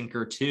good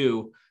sinker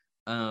too.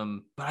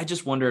 But I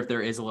just wonder if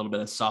there is a little bit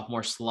of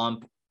sophomore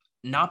slump,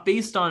 not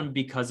based on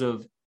because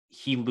of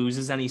he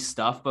loses any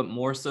stuff, but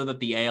more so that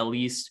the AL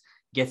East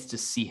gets to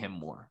see him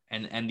more.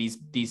 And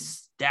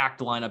these stacked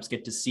lineups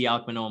get to see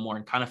Alek Manoah more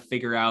and kind of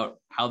figure out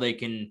how they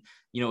can,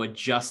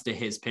 adjust to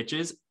his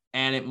pitches.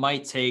 And it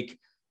might take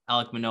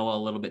Alek Manoah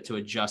a little bit to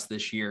adjust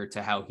this year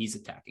to how he's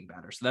attacking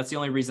batters. So that's the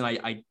only reason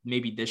I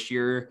maybe this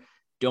year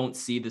don't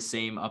see the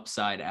same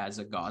upside as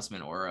a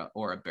Gausman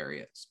or a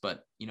Barrios.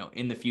 But,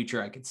 in the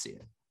future, I could see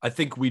it. I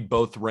think we'd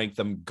both rank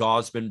them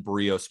Gausman,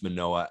 Barrios,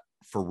 Manoah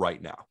for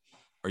right now.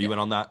 Are you in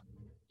on that?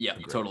 Yeah,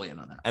 totally in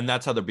on that. And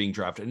that's how they're being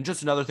drafted. And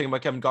just another thing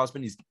about Kevin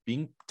Gausman, he's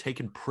being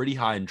taken pretty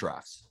high in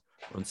drafts,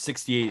 around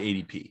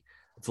 68 ADP.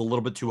 It's a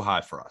little bit too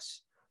high for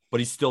us, but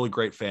he's still a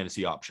great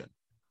fantasy option.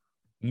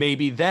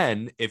 Maybe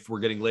then, if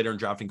we're getting later in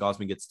drafting,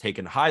 Gausman gets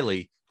taken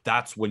highly,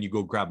 that's when you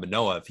go grab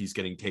Manoah if he's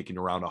getting taken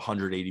around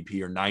 100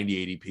 ADP or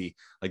 90 ADP.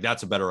 Like,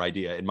 that's a better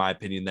idea, in my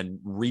opinion, than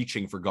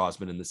reaching for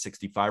Gausman in the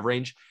 65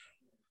 range.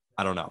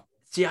 I don't know.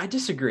 See, I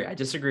disagree. I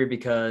disagree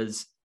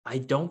because I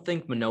don't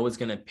think Manoah is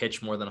going to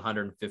pitch more than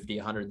 150,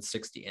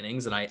 160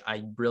 innings. And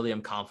I really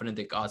am confident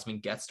that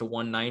Gausman gets to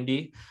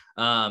 190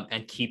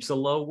 and keeps a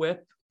low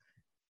whip.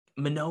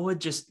 Manoah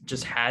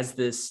just has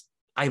this.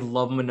 I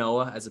love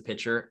Manoah as a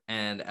pitcher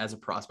and as a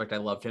prospect. I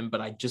loved him, but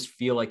I just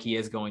feel like he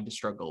is going to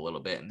struggle a little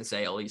bit in this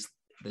AL East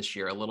this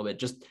year, a little bit,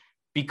 just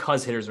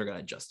because hitters are going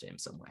to adjust to him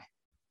some way.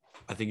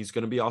 I think he's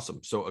going to be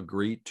awesome. So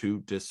agree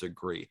to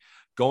disagree.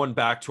 Going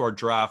back to our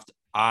draft,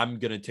 I'm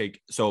going to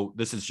take, so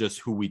this is just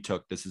who we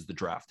took. This is the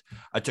draft.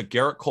 I took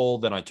Garrett Cole,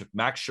 then I took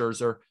Max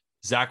Scherzer,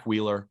 Zach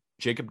Wheeler,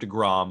 Jacob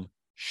deGrom,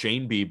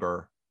 Shane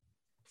Bieber,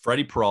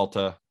 Freddie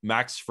Peralta,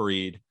 Max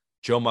Fried,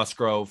 Joe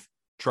Musgrove,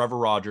 Trevor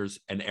Rogers,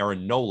 and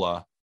Aaron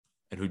Nola.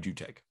 And who'd you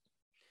take?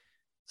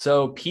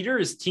 So Peter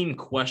is team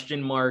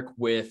question mark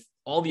with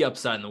all the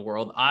upside in the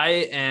world.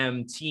 I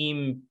am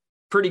team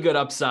pretty good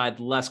upside,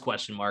 less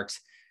question marks.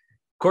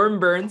 Corbin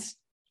Burns,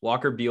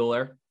 Walker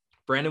Buehler,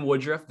 Brandon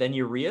Woodruff, then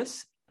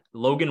Urias,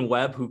 Logan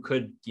Webb, who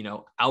could,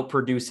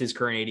 outproduce his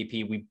current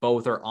ADP. We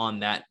both are on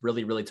that.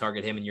 Really, really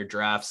target him in your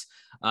drafts.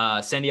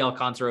 Sandy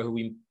Alcantara, who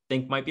we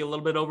think might be a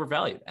little bit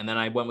overvalued. And then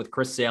I went with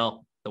Chris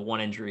Sale, the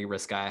one injury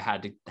risk guy. I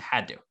had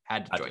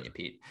to join you,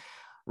 Pete.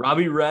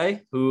 Robbie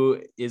Ray,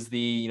 who is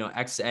the,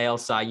 ex-AL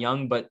Cy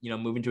Young, but,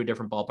 moving to a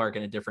different ballpark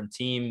and a different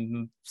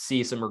team,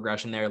 see some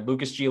regression there.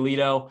 Lucas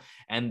Giolito,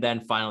 and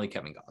then finally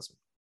Kevin Gausman.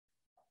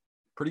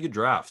 Pretty good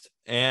draft.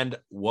 And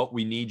what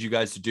we need you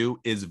guys to do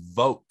is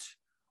vote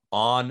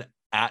on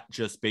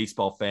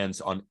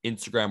 @JustBaseballFans on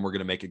Instagram. We're going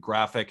to make a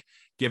graphic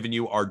giving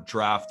you our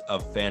draft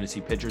of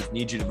fantasy pitchers.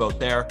 Need you to vote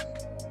there.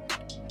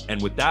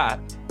 And with that,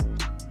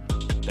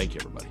 thank you,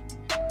 everybody.